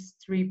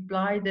just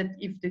reply that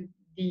if the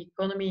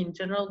economy in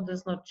general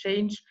does not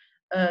change,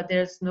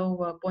 there's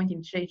no point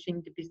in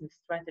changing the business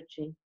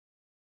strategy.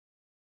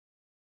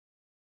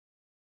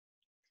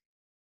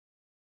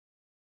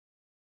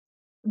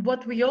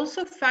 What we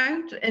also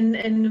found,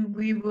 and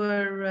we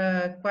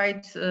were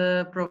quite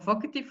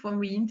provocative when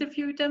we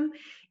interviewed them,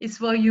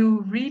 is while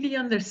you really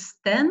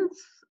understand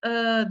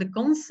the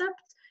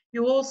concept,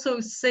 you also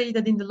say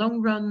that in the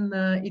long run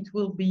it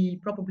will be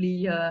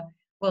probably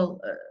well,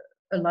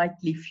 a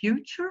likely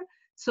future.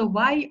 So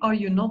why are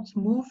you not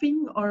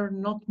moving or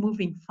not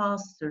moving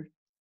faster?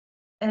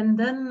 And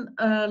then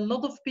a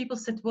lot of people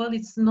said, well,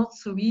 it's not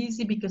so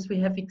easy because we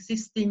have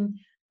existing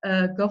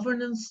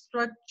governance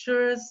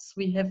structures,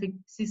 we have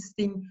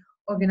existing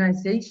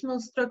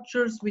organizational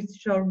structures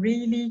which are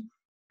really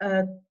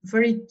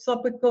very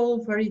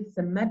topical, very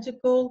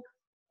thematical,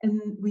 and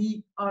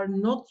we are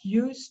not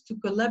used to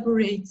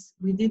collaborate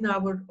within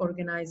our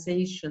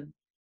organization.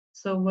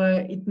 So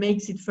it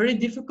makes it very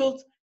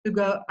difficult to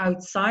go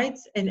outside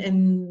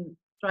and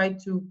try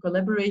to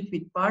collaborate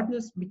with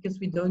partners, because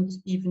we don't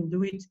even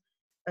do it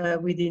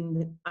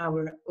within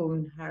our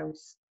own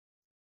house.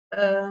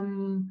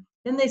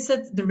 Then they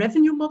said the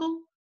revenue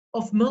model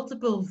of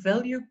multiple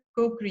value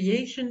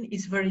co-creation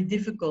is very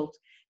difficult,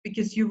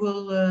 because you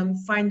will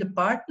find a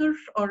partner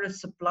or a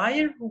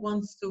supplier who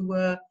wants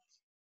to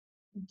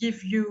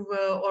give you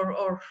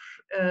or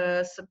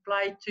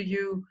supply to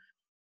you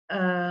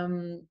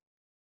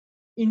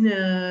in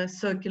a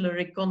circular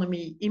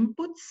economy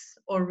inputs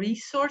or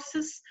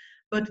resources.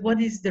 But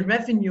what is the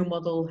revenue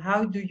model?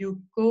 How do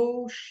you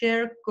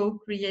co-share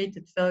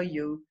co-created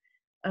value?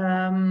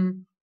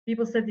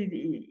 People said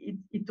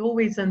it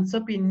always ends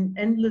up in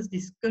endless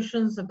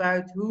discussions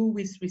about who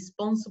is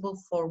responsible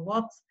for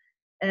what,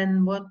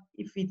 and what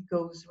if it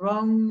goes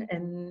wrong,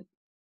 and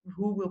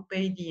who will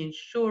pay the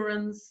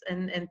insurance,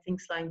 and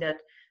things like that.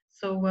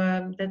 So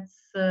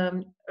that's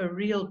a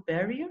real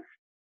barrier.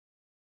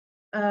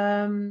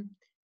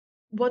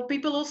 What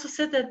people also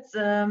said that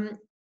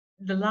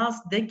the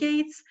last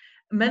decades,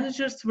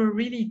 managers were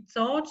really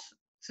taught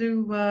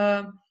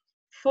to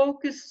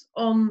focus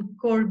on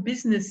core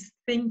business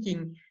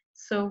thinking.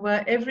 So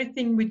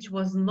everything which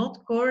was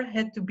not core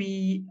had to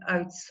be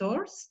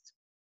outsourced.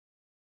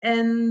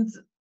 And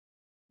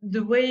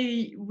the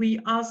way we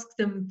ask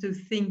them to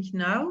think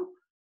now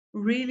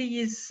really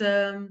is,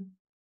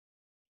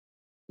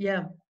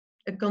 yeah,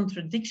 a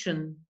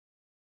contradiction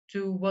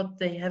to what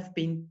they have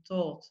been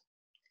taught.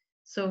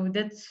 So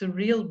that's a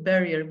real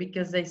barrier,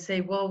 because they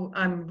say, well,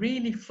 I'm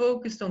really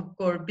focused on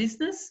core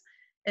business,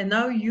 and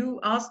now you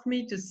ask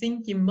me to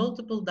think in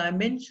multiple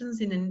dimensions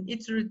in an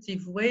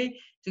iterative way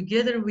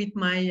together with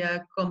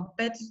my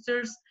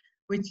competitors,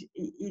 which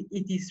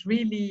it is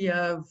really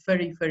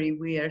very, very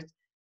weird.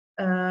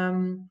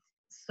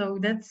 So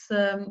that's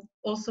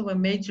also a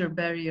major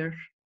barrier.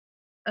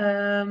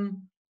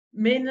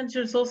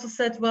 Managers also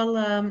said,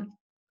 well,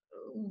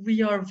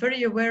 we are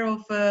very aware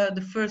of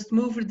the first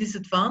mover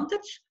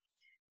disadvantage.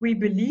 We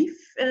believe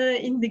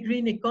in the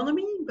green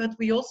economy, but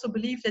we also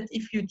believe that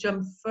if you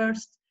jump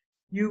first,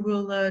 you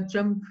will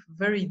jump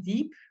very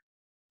deep.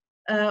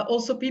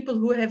 Also, people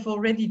who have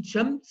already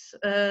jumped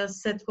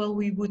said, well,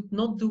 we would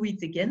not do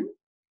it again,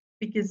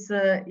 because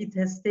it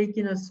has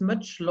taken us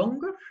much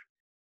longer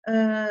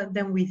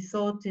than we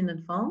thought in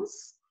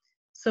advance.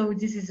 So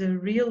this is a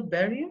real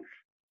barrier.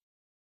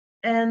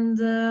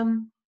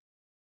 And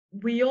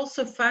we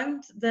also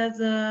found that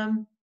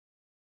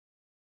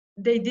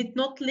they did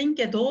not link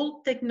at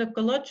all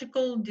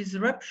technological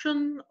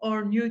disruption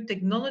or new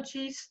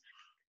technologies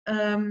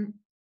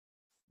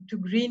to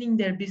greening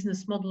their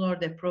business model or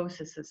their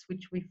processes,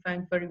 which we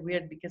find very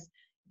weird, because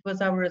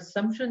was our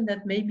assumption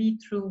that maybe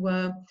through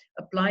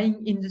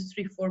applying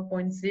Industry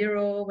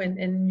 4.0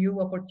 and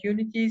new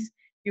opportunities,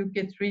 you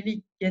could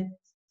really get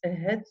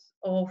ahead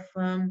of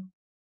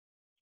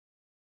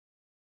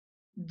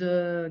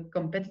the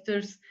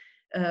competitors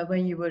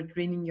when you were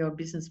greening your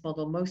business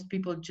model. Most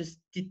people just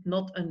did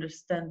not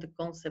understand the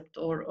concept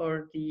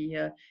or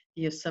the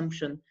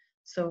assumption.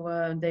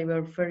 So they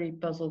were very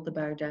puzzled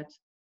about that.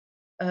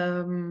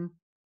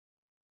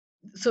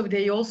 So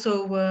they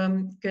also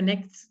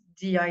connect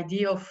the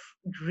idea of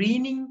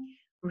greening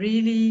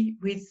really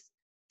with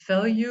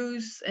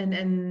values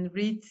and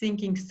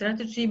rethinking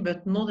strategy,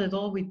 but not at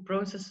all with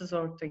processes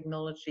or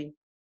technology.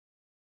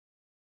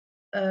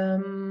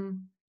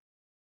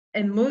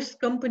 And most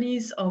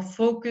companies are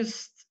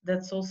focused,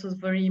 that's also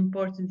very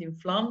important in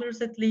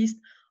Flanders at least,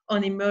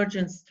 on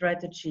emergent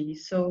strategy.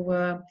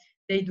 So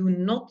they do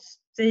not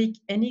take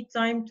any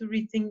time to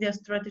rethink their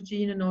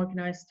strategy in an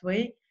organized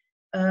way.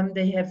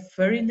 They have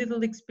very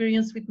little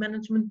experience with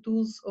management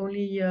tools.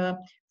 Only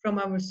from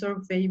our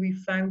survey, we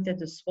found that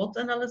the SWOT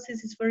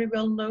analysis is very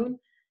well known.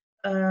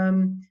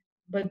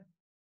 But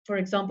for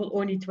example,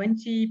 only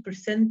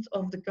 20%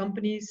 of the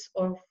companies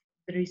of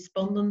the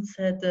respondents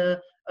had a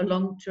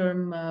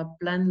long-term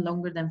plan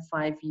longer than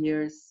 5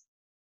 years.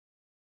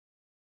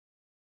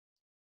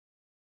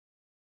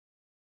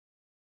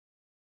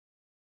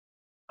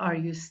 Are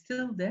you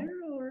still there,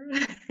 or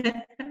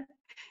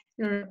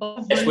you're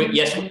all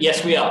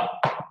Yes, we are.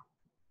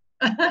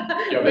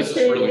 Yeah, this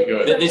is really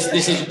good.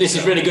 This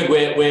is really good.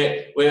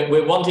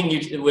 We're wanting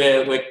you to,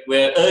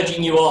 we're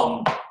urging you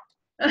on.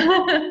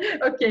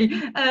 Okay,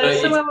 so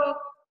I will,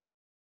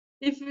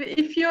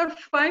 if you're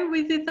fine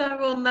with it, I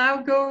will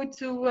now go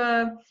to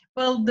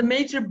well, the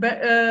major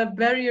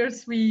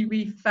barriers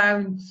we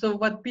found. So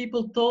what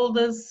people told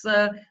us,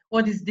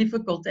 what is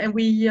difficult, and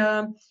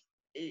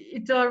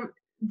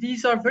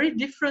these are very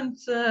different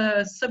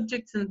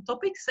subjects and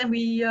topics, and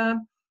we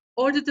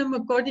ordered them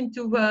according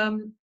to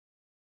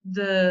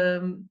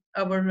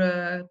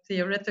our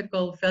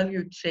theoretical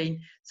value chain.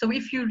 So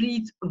if you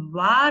read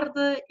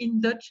waarde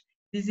in Dutch,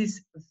 this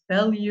is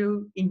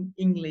value in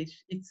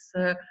English. It's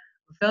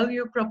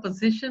value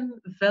proposition,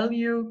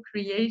 value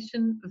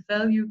creation,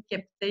 value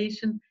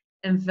captation,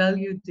 and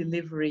value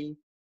delivery.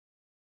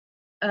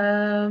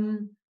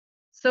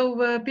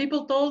 So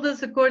people told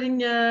us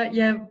according,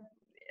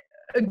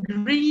 a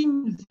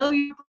green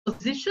value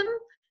proposition.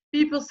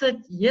 People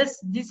said, yes,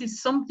 this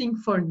is something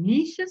for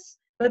niches,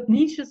 but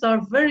niches are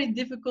very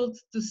difficult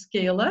to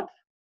scale up.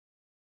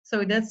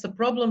 So that's a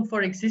problem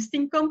for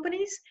existing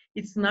companies.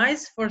 It's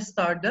nice for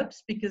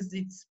startups because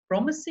it's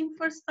promising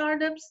for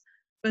startups,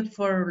 but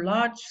for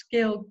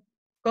large-scale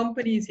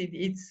companies,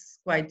 it's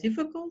quite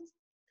difficult.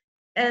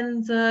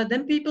 And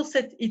then people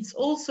said it's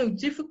also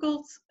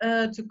difficult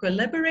to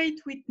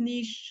collaborate with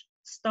niche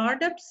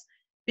startups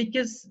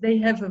because they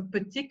have a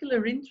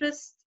particular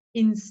interest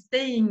in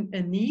staying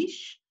a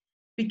niche,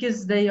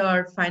 because they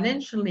are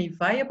financially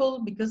viable,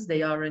 because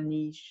they are a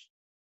niche.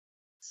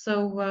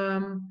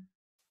 So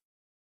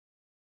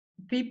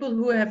people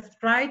who have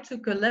tried to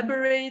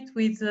collaborate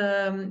with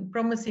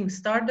promising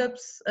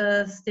startups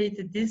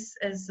stated this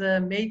as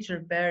a major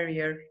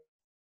barrier.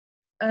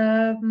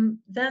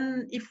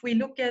 Then if we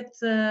look at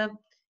the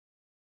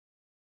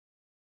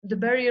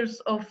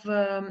barriers of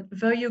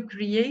value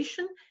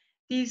creation,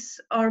 these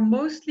are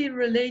mostly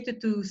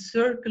related to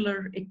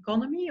circular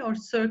economy or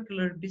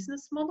circular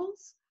business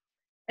models.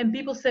 And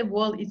people say,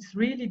 well, it's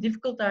really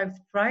difficult, I've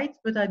tried,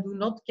 but I do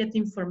not get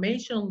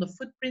information on the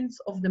footprints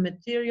of the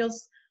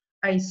materials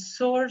I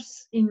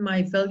source in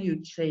my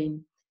value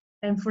chain.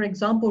 And for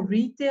example,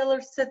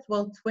 retailers said,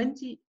 well,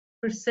 20%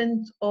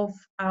 of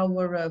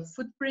our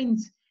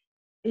footprint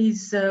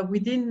is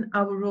within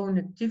our own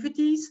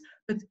activities,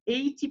 but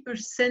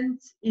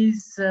 80%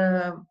 is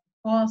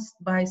caused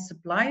by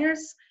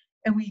suppliers,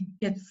 and we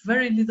get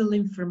very little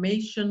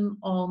information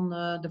on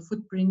the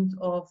footprint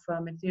of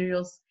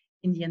materials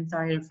in the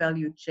entire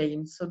value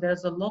chain. So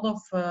there's a lot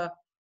of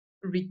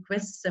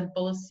requests and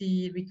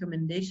policy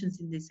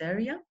recommendations in this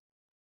area.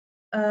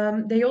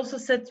 They also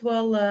said,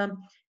 well,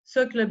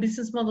 circular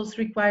business models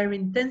require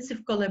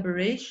intensive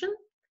collaboration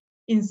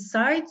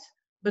inside,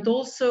 but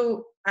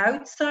also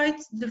outside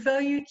the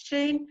value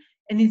chain,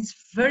 and it's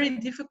very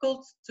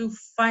difficult to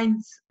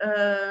find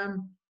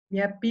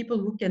people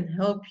who can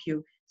help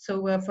you.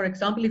 So for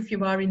example, if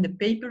you are in the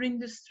paper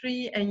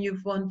industry and you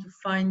want to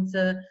find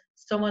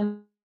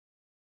someone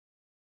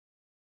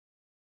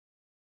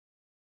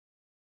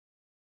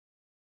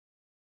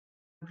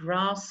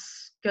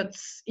grass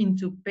cuts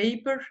into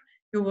paper,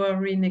 you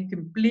are in a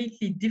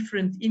completely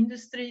different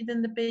industry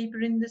than the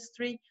paper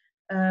industry.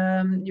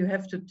 You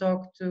have to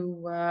talk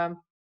to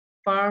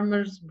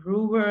farmers,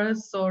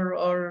 brewers,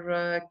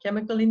 or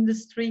chemical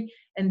industry,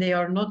 and they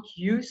are not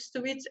used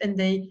to it, and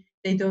they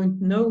don't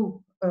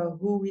know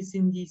who is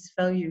in these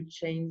value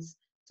chains.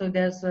 So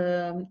there's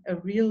a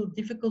real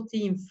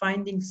difficulty in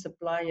finding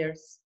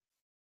suppliers.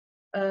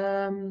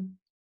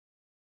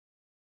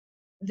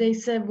 they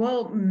said,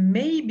 well,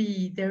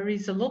 maybe there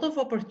is a lot of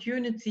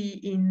opportunity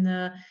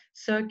in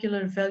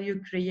circular value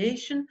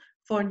creation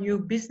for new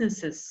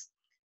businesses,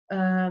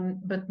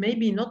 but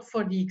maybe not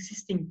for the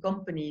existing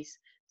companies.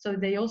 So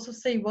they also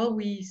say, well,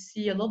 we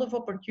see a lot of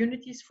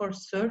opportunities for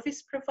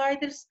service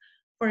providers.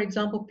 For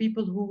example,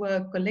 people who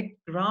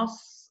collect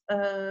grass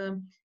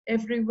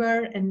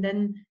everywhere and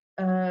then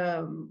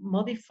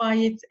modify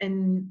it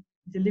and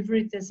deliver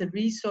it as a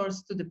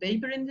resource to the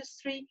paper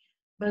industry.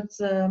 But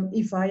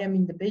if I am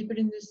in the paper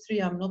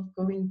industry, I'm not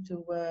going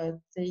to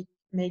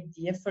make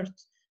the effort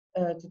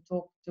to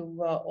talk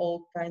to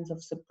all kinds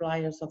of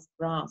suppliers of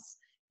grass,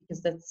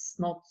 because that's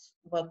not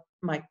what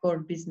my core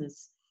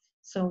business.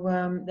 So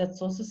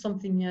that's also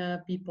something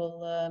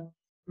people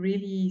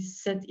really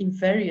said in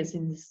various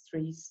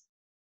industries.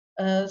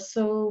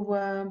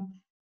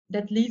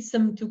 That leads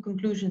them to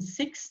conclusion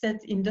 6,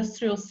 that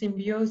industrial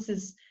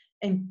symbiosis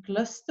and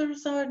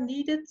clusters are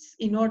needed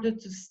in order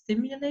to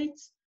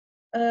stimulate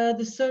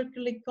the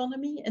circular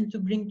economy and to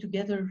bring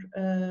together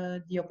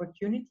the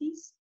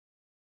opportunities.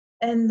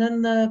 And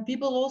then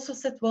people also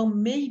said, well,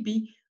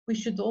 maybe we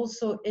should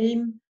also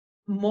aim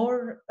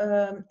more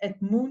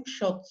at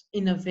moonshot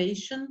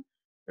innovation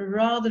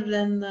rather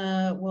than,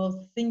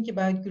 well, think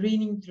about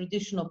greening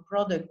traditional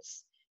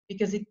products,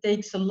 because it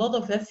takes a lot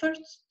of effort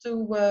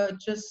to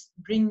just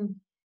bring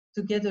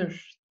together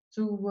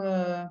two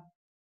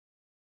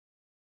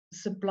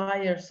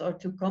suppliers or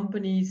to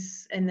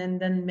companies and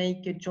then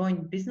make a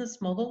joint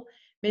business model.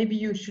 Maybe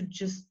you should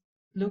just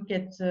look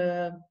at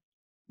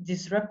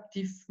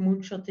disruptive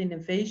moonshot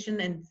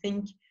innovation and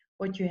think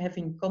what you have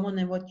in common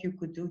and what you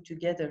could do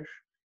together.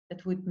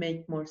 That would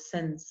make more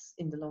sense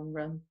in the long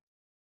run.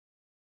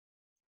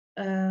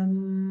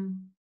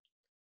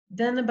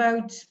 Then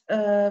about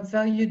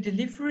value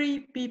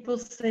delivery, people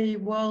say,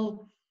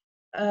 well,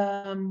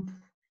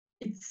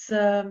 it's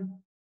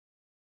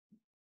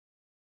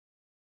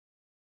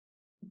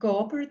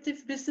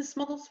cooperative business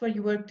models where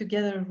you work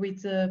together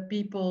with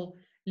people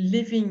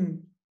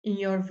living in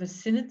your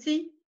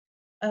vicinity.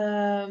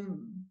 But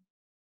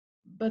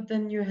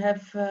then you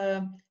have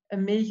a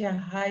mega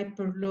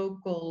hyper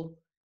local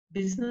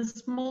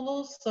business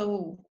model,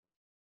 so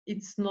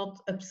it's not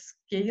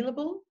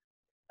upscalable.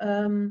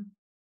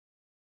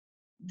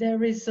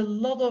 There is a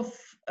lot of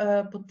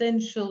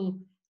potential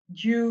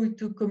due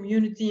to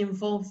community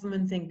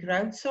involvement and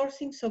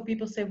crowdsourcing. So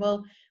people say,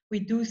 well, we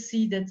do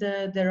see that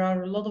there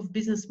are a lot of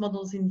business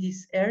models in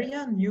this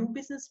area, new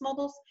business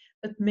models,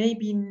 but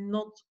maybe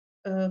not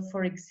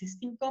for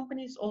existing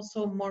companies,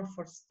 also more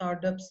for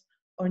startups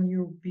or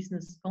new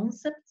business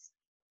concepts.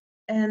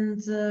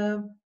 And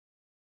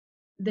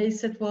they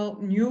said, well,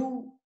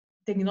 new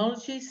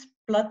technologies,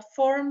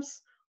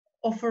 platforms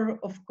offer,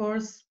 of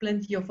course,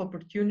 plenty of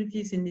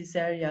opportunities in this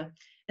area.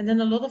 And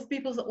then a lot of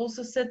people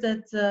also said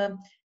that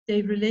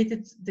they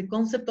related the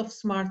concept of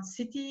smart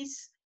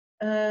cities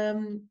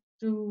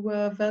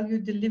to value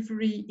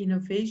delivery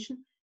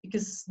innovation,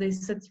 because they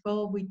said,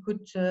 well, we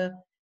could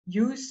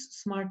use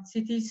smart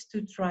cities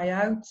to try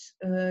out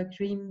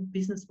green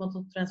business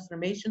model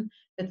transformation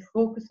that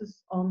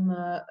focuses on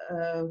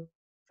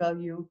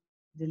value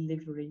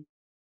delivery.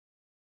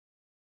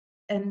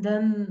 And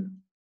then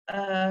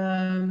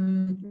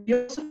we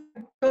also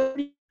have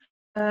companies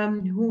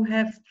who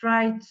have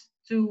tried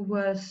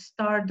to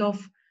start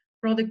off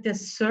product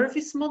as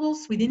service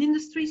models within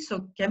industry,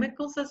 so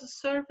chemicals as a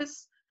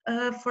service,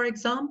 for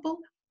example.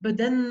 But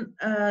then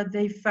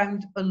they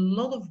found a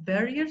lot of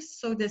barriers.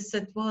 So they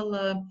said,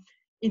 well,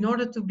 in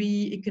order to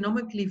be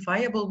economically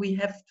viable, we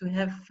have to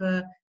have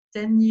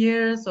 10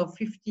 years or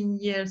 15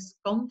 years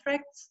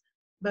contracts.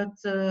 But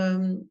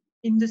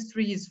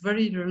industry is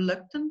very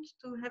reluctant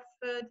to have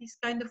these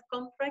kind of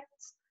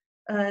contracts.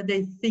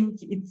 They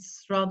think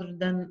it's rather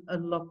than a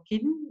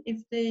lock-in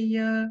if they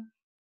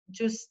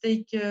just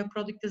take a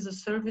product as a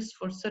service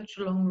for such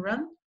a long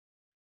run.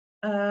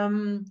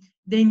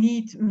 They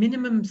need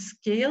minimum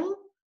scale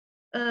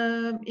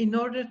in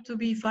order to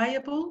be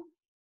viable.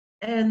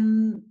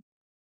 And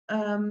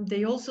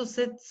they also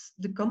said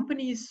the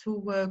companies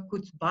who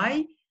could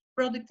buy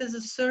product as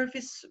a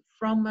service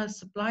from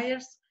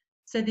suppliers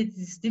said it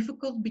is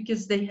difficult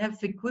because they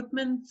have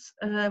equipment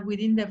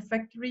within their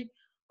factory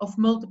of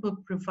multiple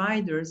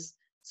providers.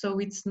 So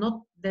it's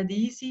not that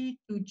easy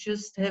to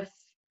just have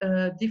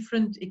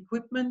different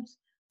equipment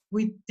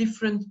with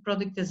different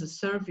product as a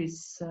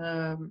service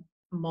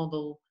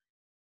model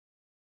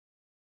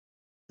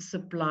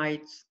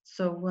supplied.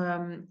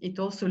 So it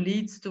also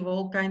leads to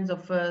all kinds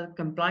of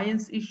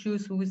compliance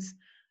issues, who is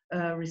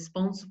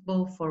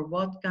responsible for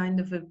what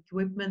kind of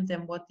equipment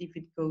and what if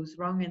it goes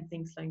wrong and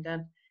things like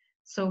that.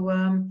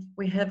 So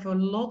we have a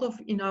lot of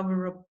in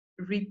our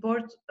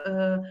report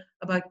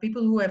about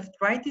people who have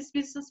tried this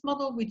business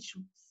model, which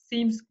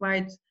seems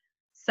quite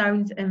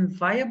sound and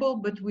viable,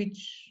 but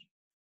which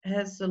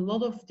has a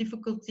lot of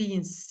difficulty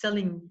in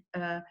selling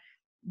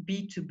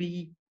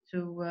B2B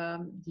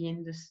to the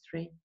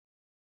industry.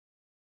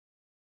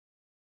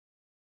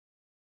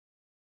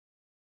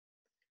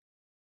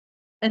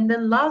 And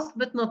then last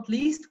but not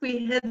least,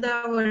 we had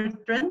our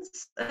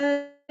trends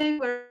where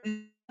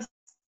it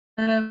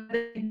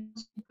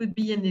could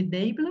be an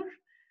enabler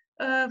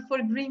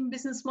for green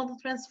business model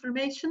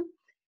transformation.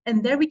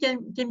 And there we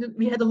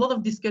had a lot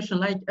of discussion,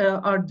 like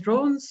are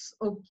drones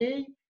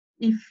okay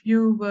if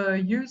you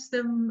use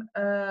them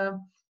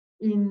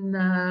in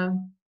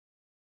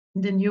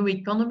the new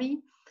economy?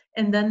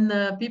 And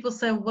then people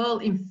say, well,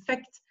 in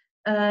fact,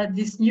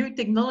 this new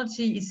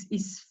technology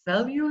is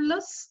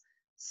valueless.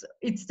 So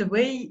it's the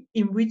way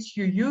in which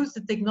you use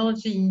the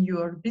technology in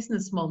your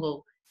business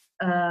model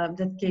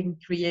that can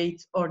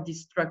create or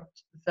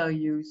destruct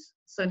values.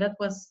 So that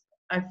was,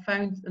 I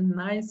found, a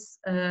nice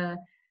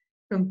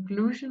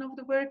conclusion of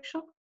the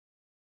workshop.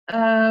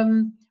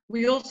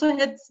 We also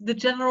had the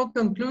general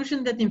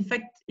conclusion that, in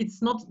fact,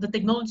 it's not the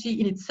technology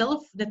in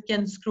itself that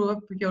can screw up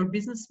your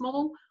business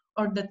model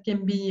or that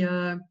can be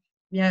a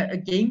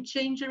game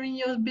changer in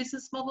your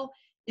business model.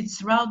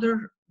 It's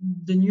rather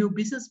the new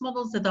business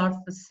models that are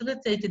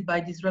facilitated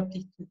by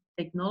disruptive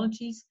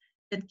technologies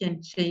that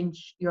can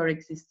change your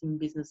existing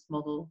business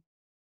model.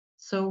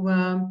 So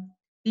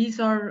these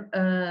are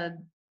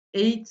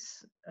 8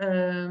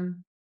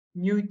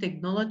 new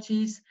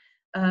technologies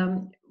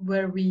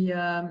where we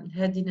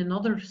had in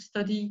another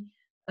study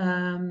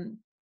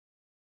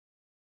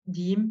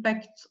the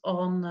impact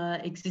on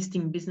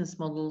existing business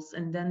models,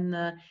 and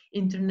then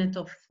Internet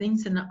of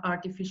Things and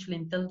artificial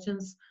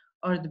intelligence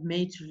are the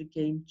major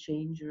game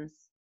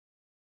changers.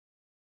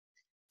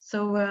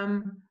 So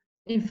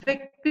in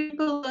fact,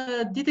 people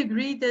did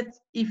agree that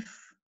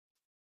if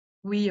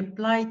we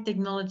apply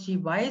technology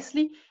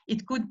wisely,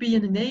 it could be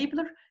an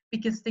enabler,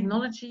 because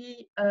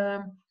technology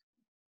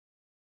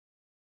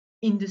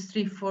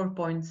Industry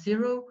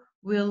 4.0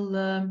 will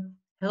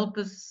help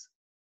us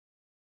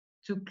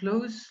to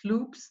close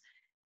loops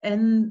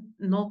and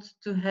not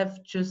to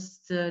have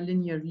just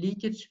linear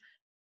leakage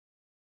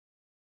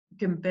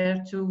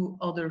compared to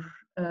other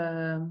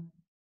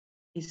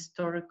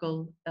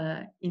historical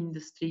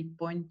Industry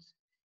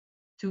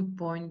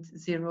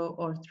 2.0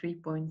 or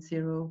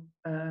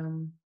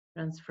 3.0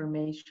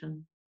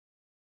 transformation.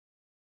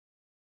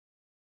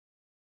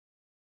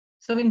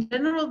 So in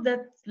general,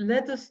 that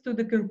led us to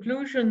the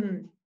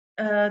conclusion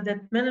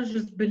that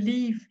managers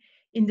believe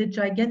in the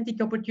gigantic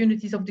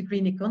opportunities of the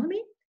green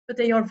economy, but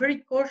they are very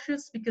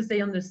cautious because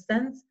they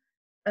understand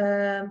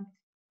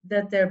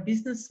that their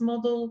business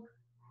model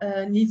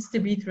needs to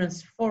be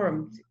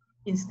transformed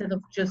instead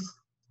of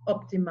just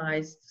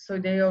optimized. So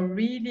they are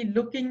really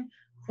looking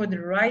for the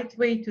right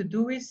way to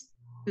do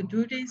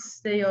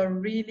this. They are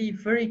really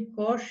very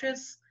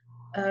cautious.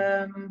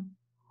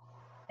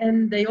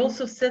 And they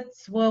also said,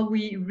 well,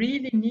 we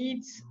really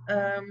need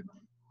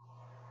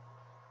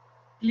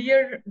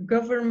clear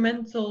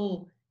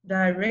governmental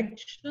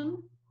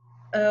direction.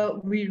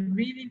 We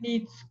really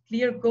need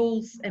clear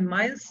goals and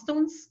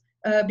milestones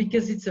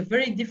because it's a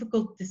very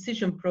difficult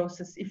decision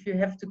process if you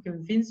have to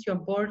convince your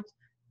board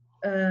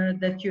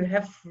that you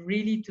have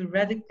really to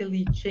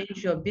radically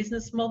change your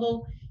business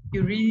model.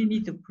 You really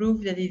need to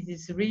prove that it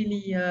is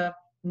really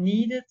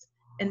needed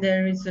and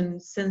there is a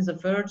sense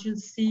of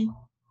urgency.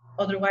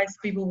 Otherwise,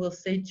 people will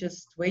say,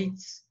 just wait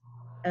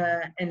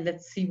and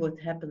let's see what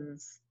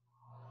happens.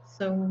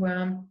 So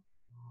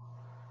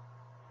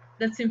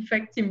that's in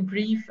fact, in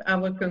brief,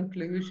 our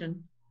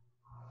conclusion.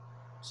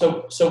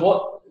 Thank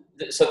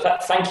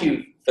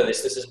you for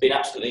this. This has been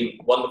absolutely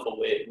wonderful.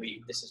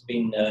 This has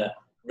been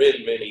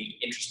really, really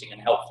interesting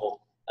and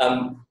helpful.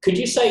 Could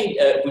you say,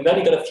 we've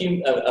only got a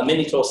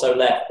minute or so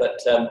left,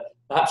 but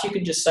perhaps you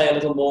could just say a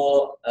little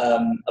more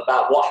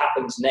about what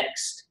happens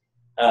next.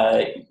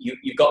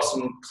 You've got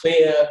some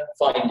clear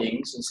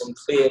findings and some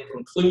clear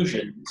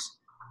conclusions.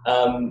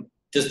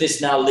 Does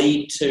this now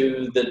lead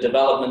to the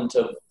development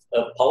of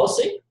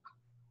policy?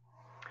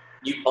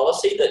 New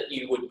policy that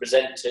you would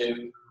present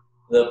to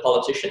the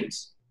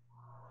politicians?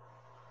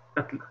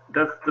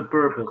 That's the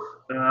purpose.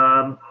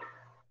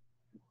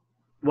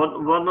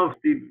 One of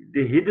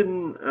the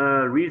hidden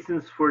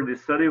reasons for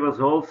this study was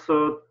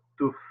also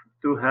to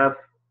have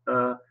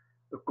a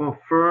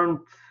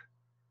confirmed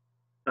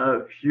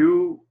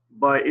view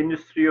by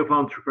industry of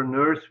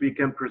entrepreneurs we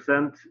can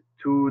present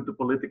to the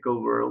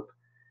political world.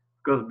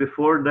 Because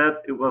before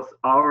that, it was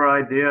our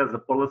idea as a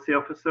policy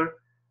officer,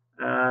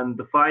 and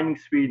the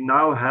findings we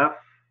now have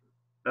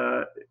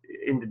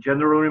in the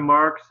general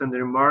remarks and the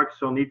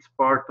remarks on each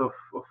part of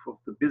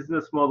the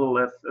business model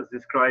as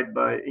described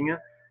by Inge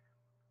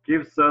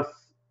gives us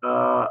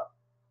a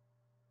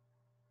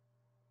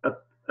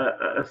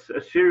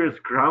serious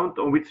ground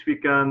on which we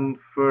can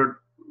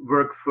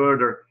work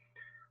further.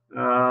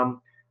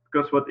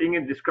 Because what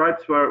Inge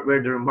describes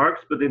were the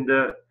remarks, but in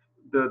the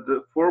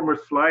former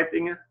slide,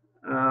 Inge,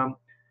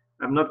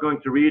 I'm not going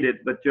to read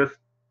it, but just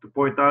to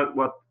point out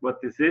what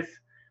this is.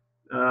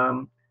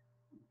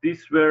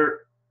 These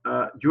were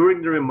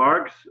during the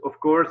remarks, of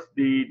course,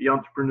 the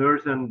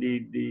entrepreneurs and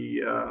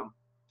the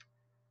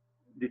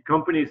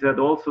companies had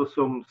also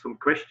some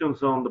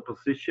questions on the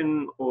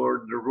position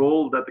or the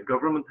role that the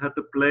government had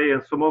to play,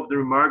 and some of the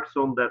remarks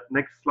on that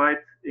next slide,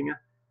 Inge,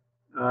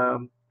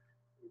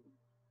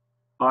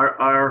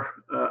 are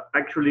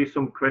actually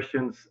some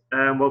questions.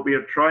 And what we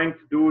are trying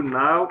to do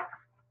now,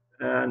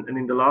 and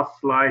in the last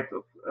slide,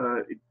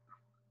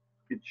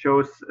 it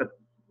shows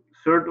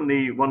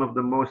certainly one of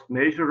the most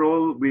major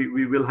role.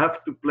 We will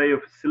have to play a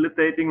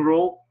facilitating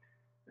role,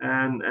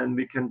 and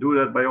we can do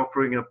that by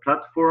offering a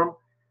platform.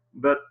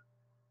 But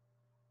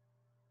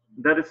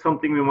that is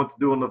something we want to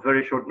do on a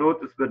very short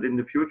notice, but in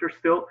the future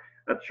still.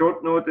 At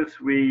short notice,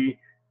 we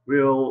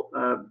will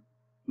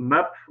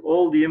map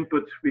all the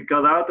input we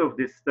got out of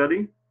this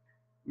study.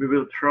 We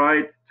will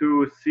try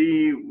to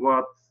see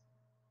what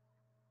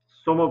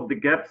some of the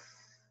gaps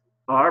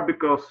are,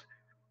 because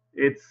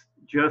it's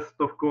just,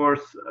 of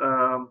course,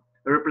 a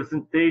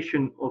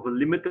representation of a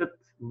limited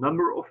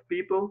number of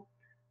people.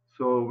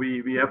 So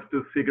we have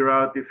to figure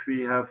out if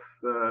we have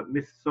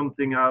missed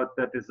something out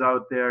that is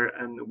out there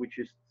and which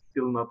is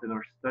still not in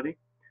our study.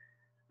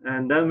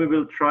 And then we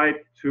will try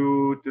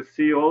to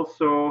see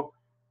also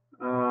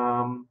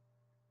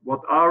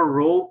what our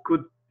role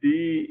could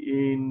be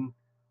in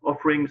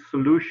offering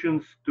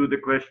solutions to the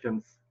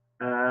questions.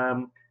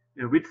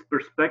 In which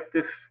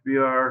perspective we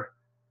are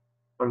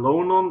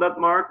alone on that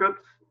market,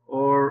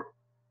 or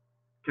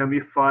can we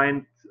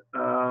find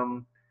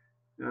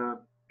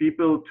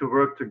people to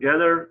work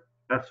together,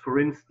 as for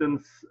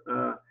instance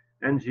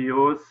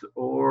NGOs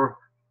or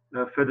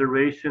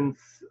federations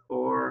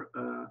or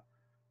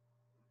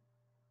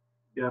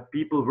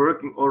people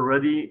working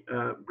already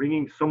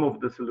bringing some of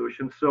the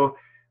solutions. So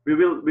we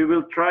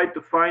will try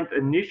to find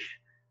a niche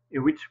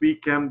in which we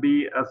can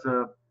be, as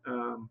a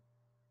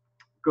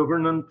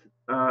government,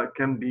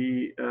 can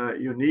be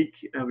unique,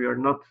 and we are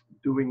not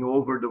doing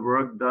over the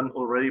work done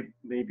already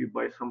maybe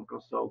by some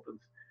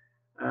consultants.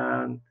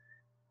 And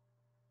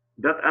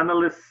that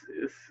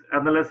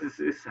analysis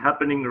is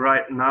happening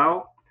right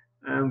now,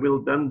 and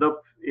will end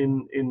up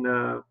in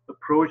a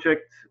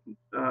project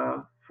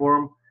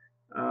form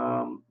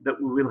that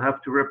we will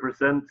have to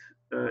represent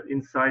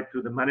inside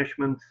to the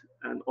management,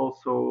 and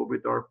also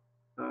with our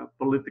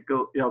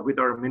with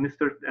our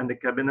minister and the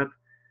cabinet.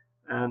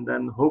 And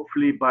then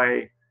hopefully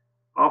by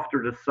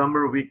after the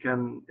summer we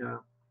can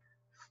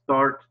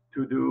start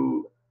to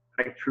do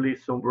actually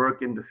some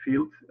work in the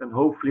field, and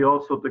hopefully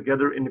also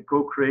together in the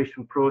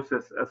co-creation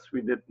process as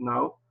we did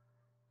now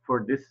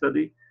for this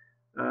study.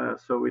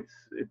 So it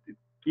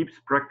keeps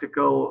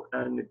practical,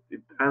 and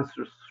it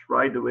answers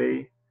right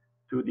away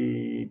to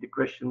the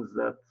questions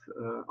that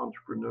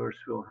entrepreneurs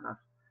will have.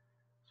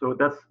 So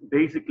that's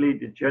basically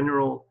the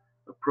general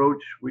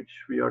approach which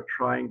we are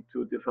trying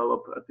to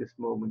develop at this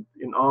moment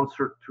in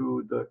answer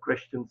to the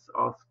questions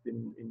asked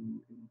in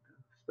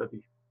the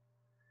study.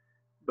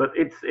 But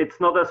it's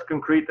not as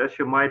concrete as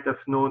you might have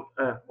known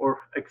or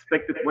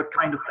expected. What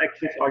kind of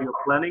actions are you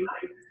planning?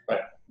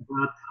 But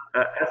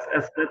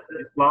as said in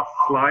this last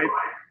slide,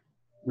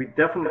 we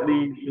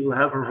definitely will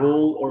have a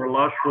role, or a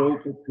large role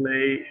to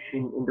play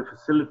in the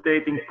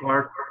facilitating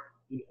part,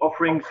 in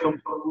offering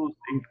some tools,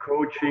 in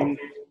coaching,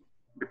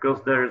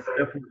 because there is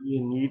definitely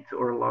a need,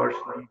 or a large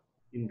need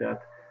in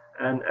that.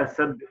 And as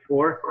said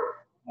before,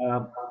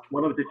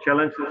 one of the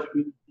challenges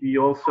will be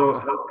also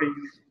how can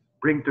you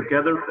bring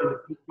together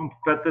in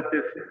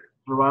competitive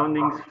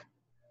surroundings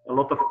a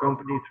lot of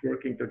companies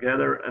working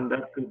together, and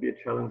that could be a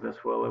challenge as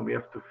well, and we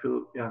have to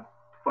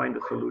find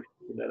a solution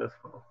to that as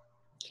well.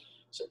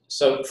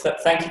 So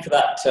thank you for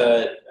that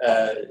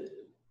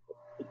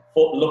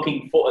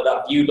looking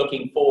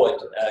forward,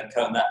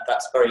 Koen.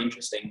 That's very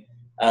interesting.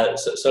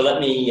 So let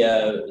me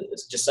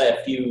just say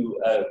a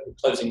few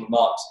closing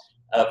remarks.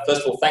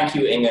 First of all, thank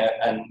you, Inge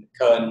and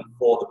Koen,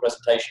 for the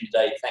presentation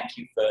today. Thank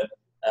you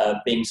for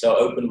being so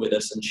open with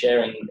us and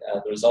sharing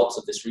the results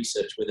of this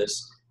research with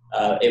us.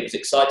 It was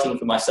exciting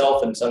for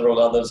myself and several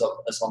others of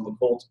us on the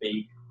call to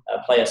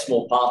play a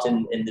small part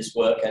in this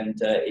work, and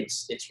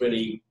it's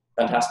really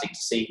fantastic to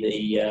see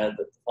the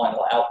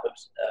final output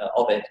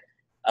of it.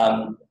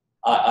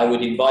 I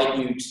would invite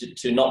you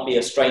to not be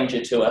a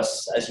stranger to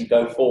us as you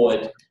go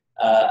forward,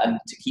 and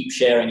to keep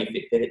sharing if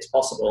it's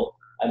possible.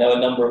 I know a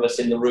number of us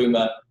in the room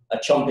are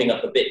chomping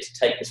at the bit to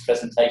take this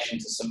presentation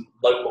to some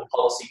local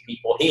policy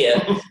people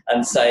here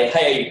and say,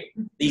 hey,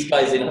 these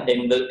guys in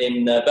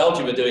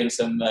Belgium are doing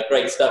some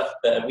great stuff,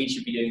 we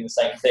should be doing the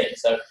same thing.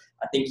 So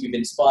I think you've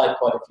inspired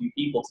quite a few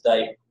people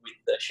today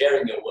with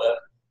sharing your work.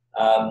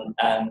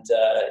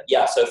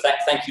 So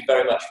thank you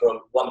very much for a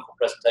wonderful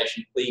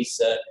presentation. Please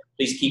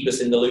keep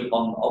us in the loop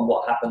on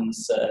what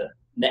happens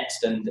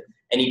next, and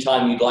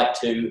anytime you'd like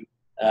to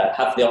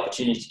have the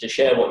opportunity to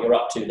share what you're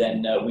up to,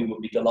 then we will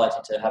be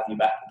delighted to have you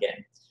back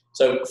again.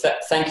 So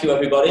thank you,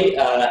 everybody,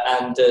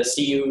 and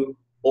see you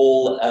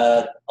all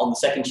on the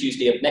second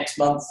Tuesday of next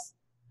month,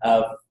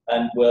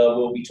 and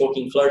we'll be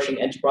talking Flourishing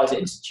Enterprise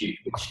Institute,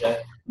 which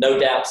no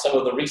doubt some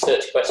of the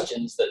research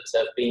questions that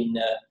have been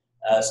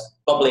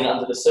bubbling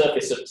under the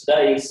surface of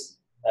today's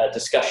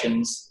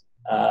discussions,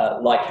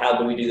 like how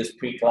do we do this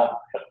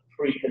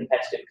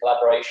pre-competitive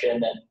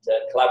collaboration and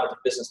collaborative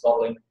business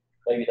modeling,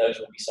 maybe those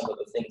will be some of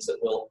the things that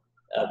will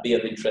be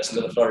of interest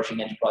to the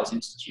Flourishing Enterprise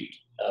Institute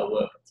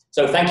work.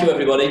 So thank you,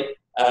 everybody.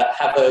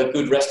 Have a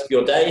good rest of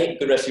your day,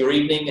 good rest of your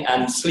evening,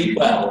 and sleep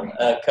well,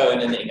 Koen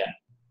and Inge.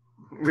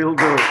 Will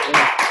do.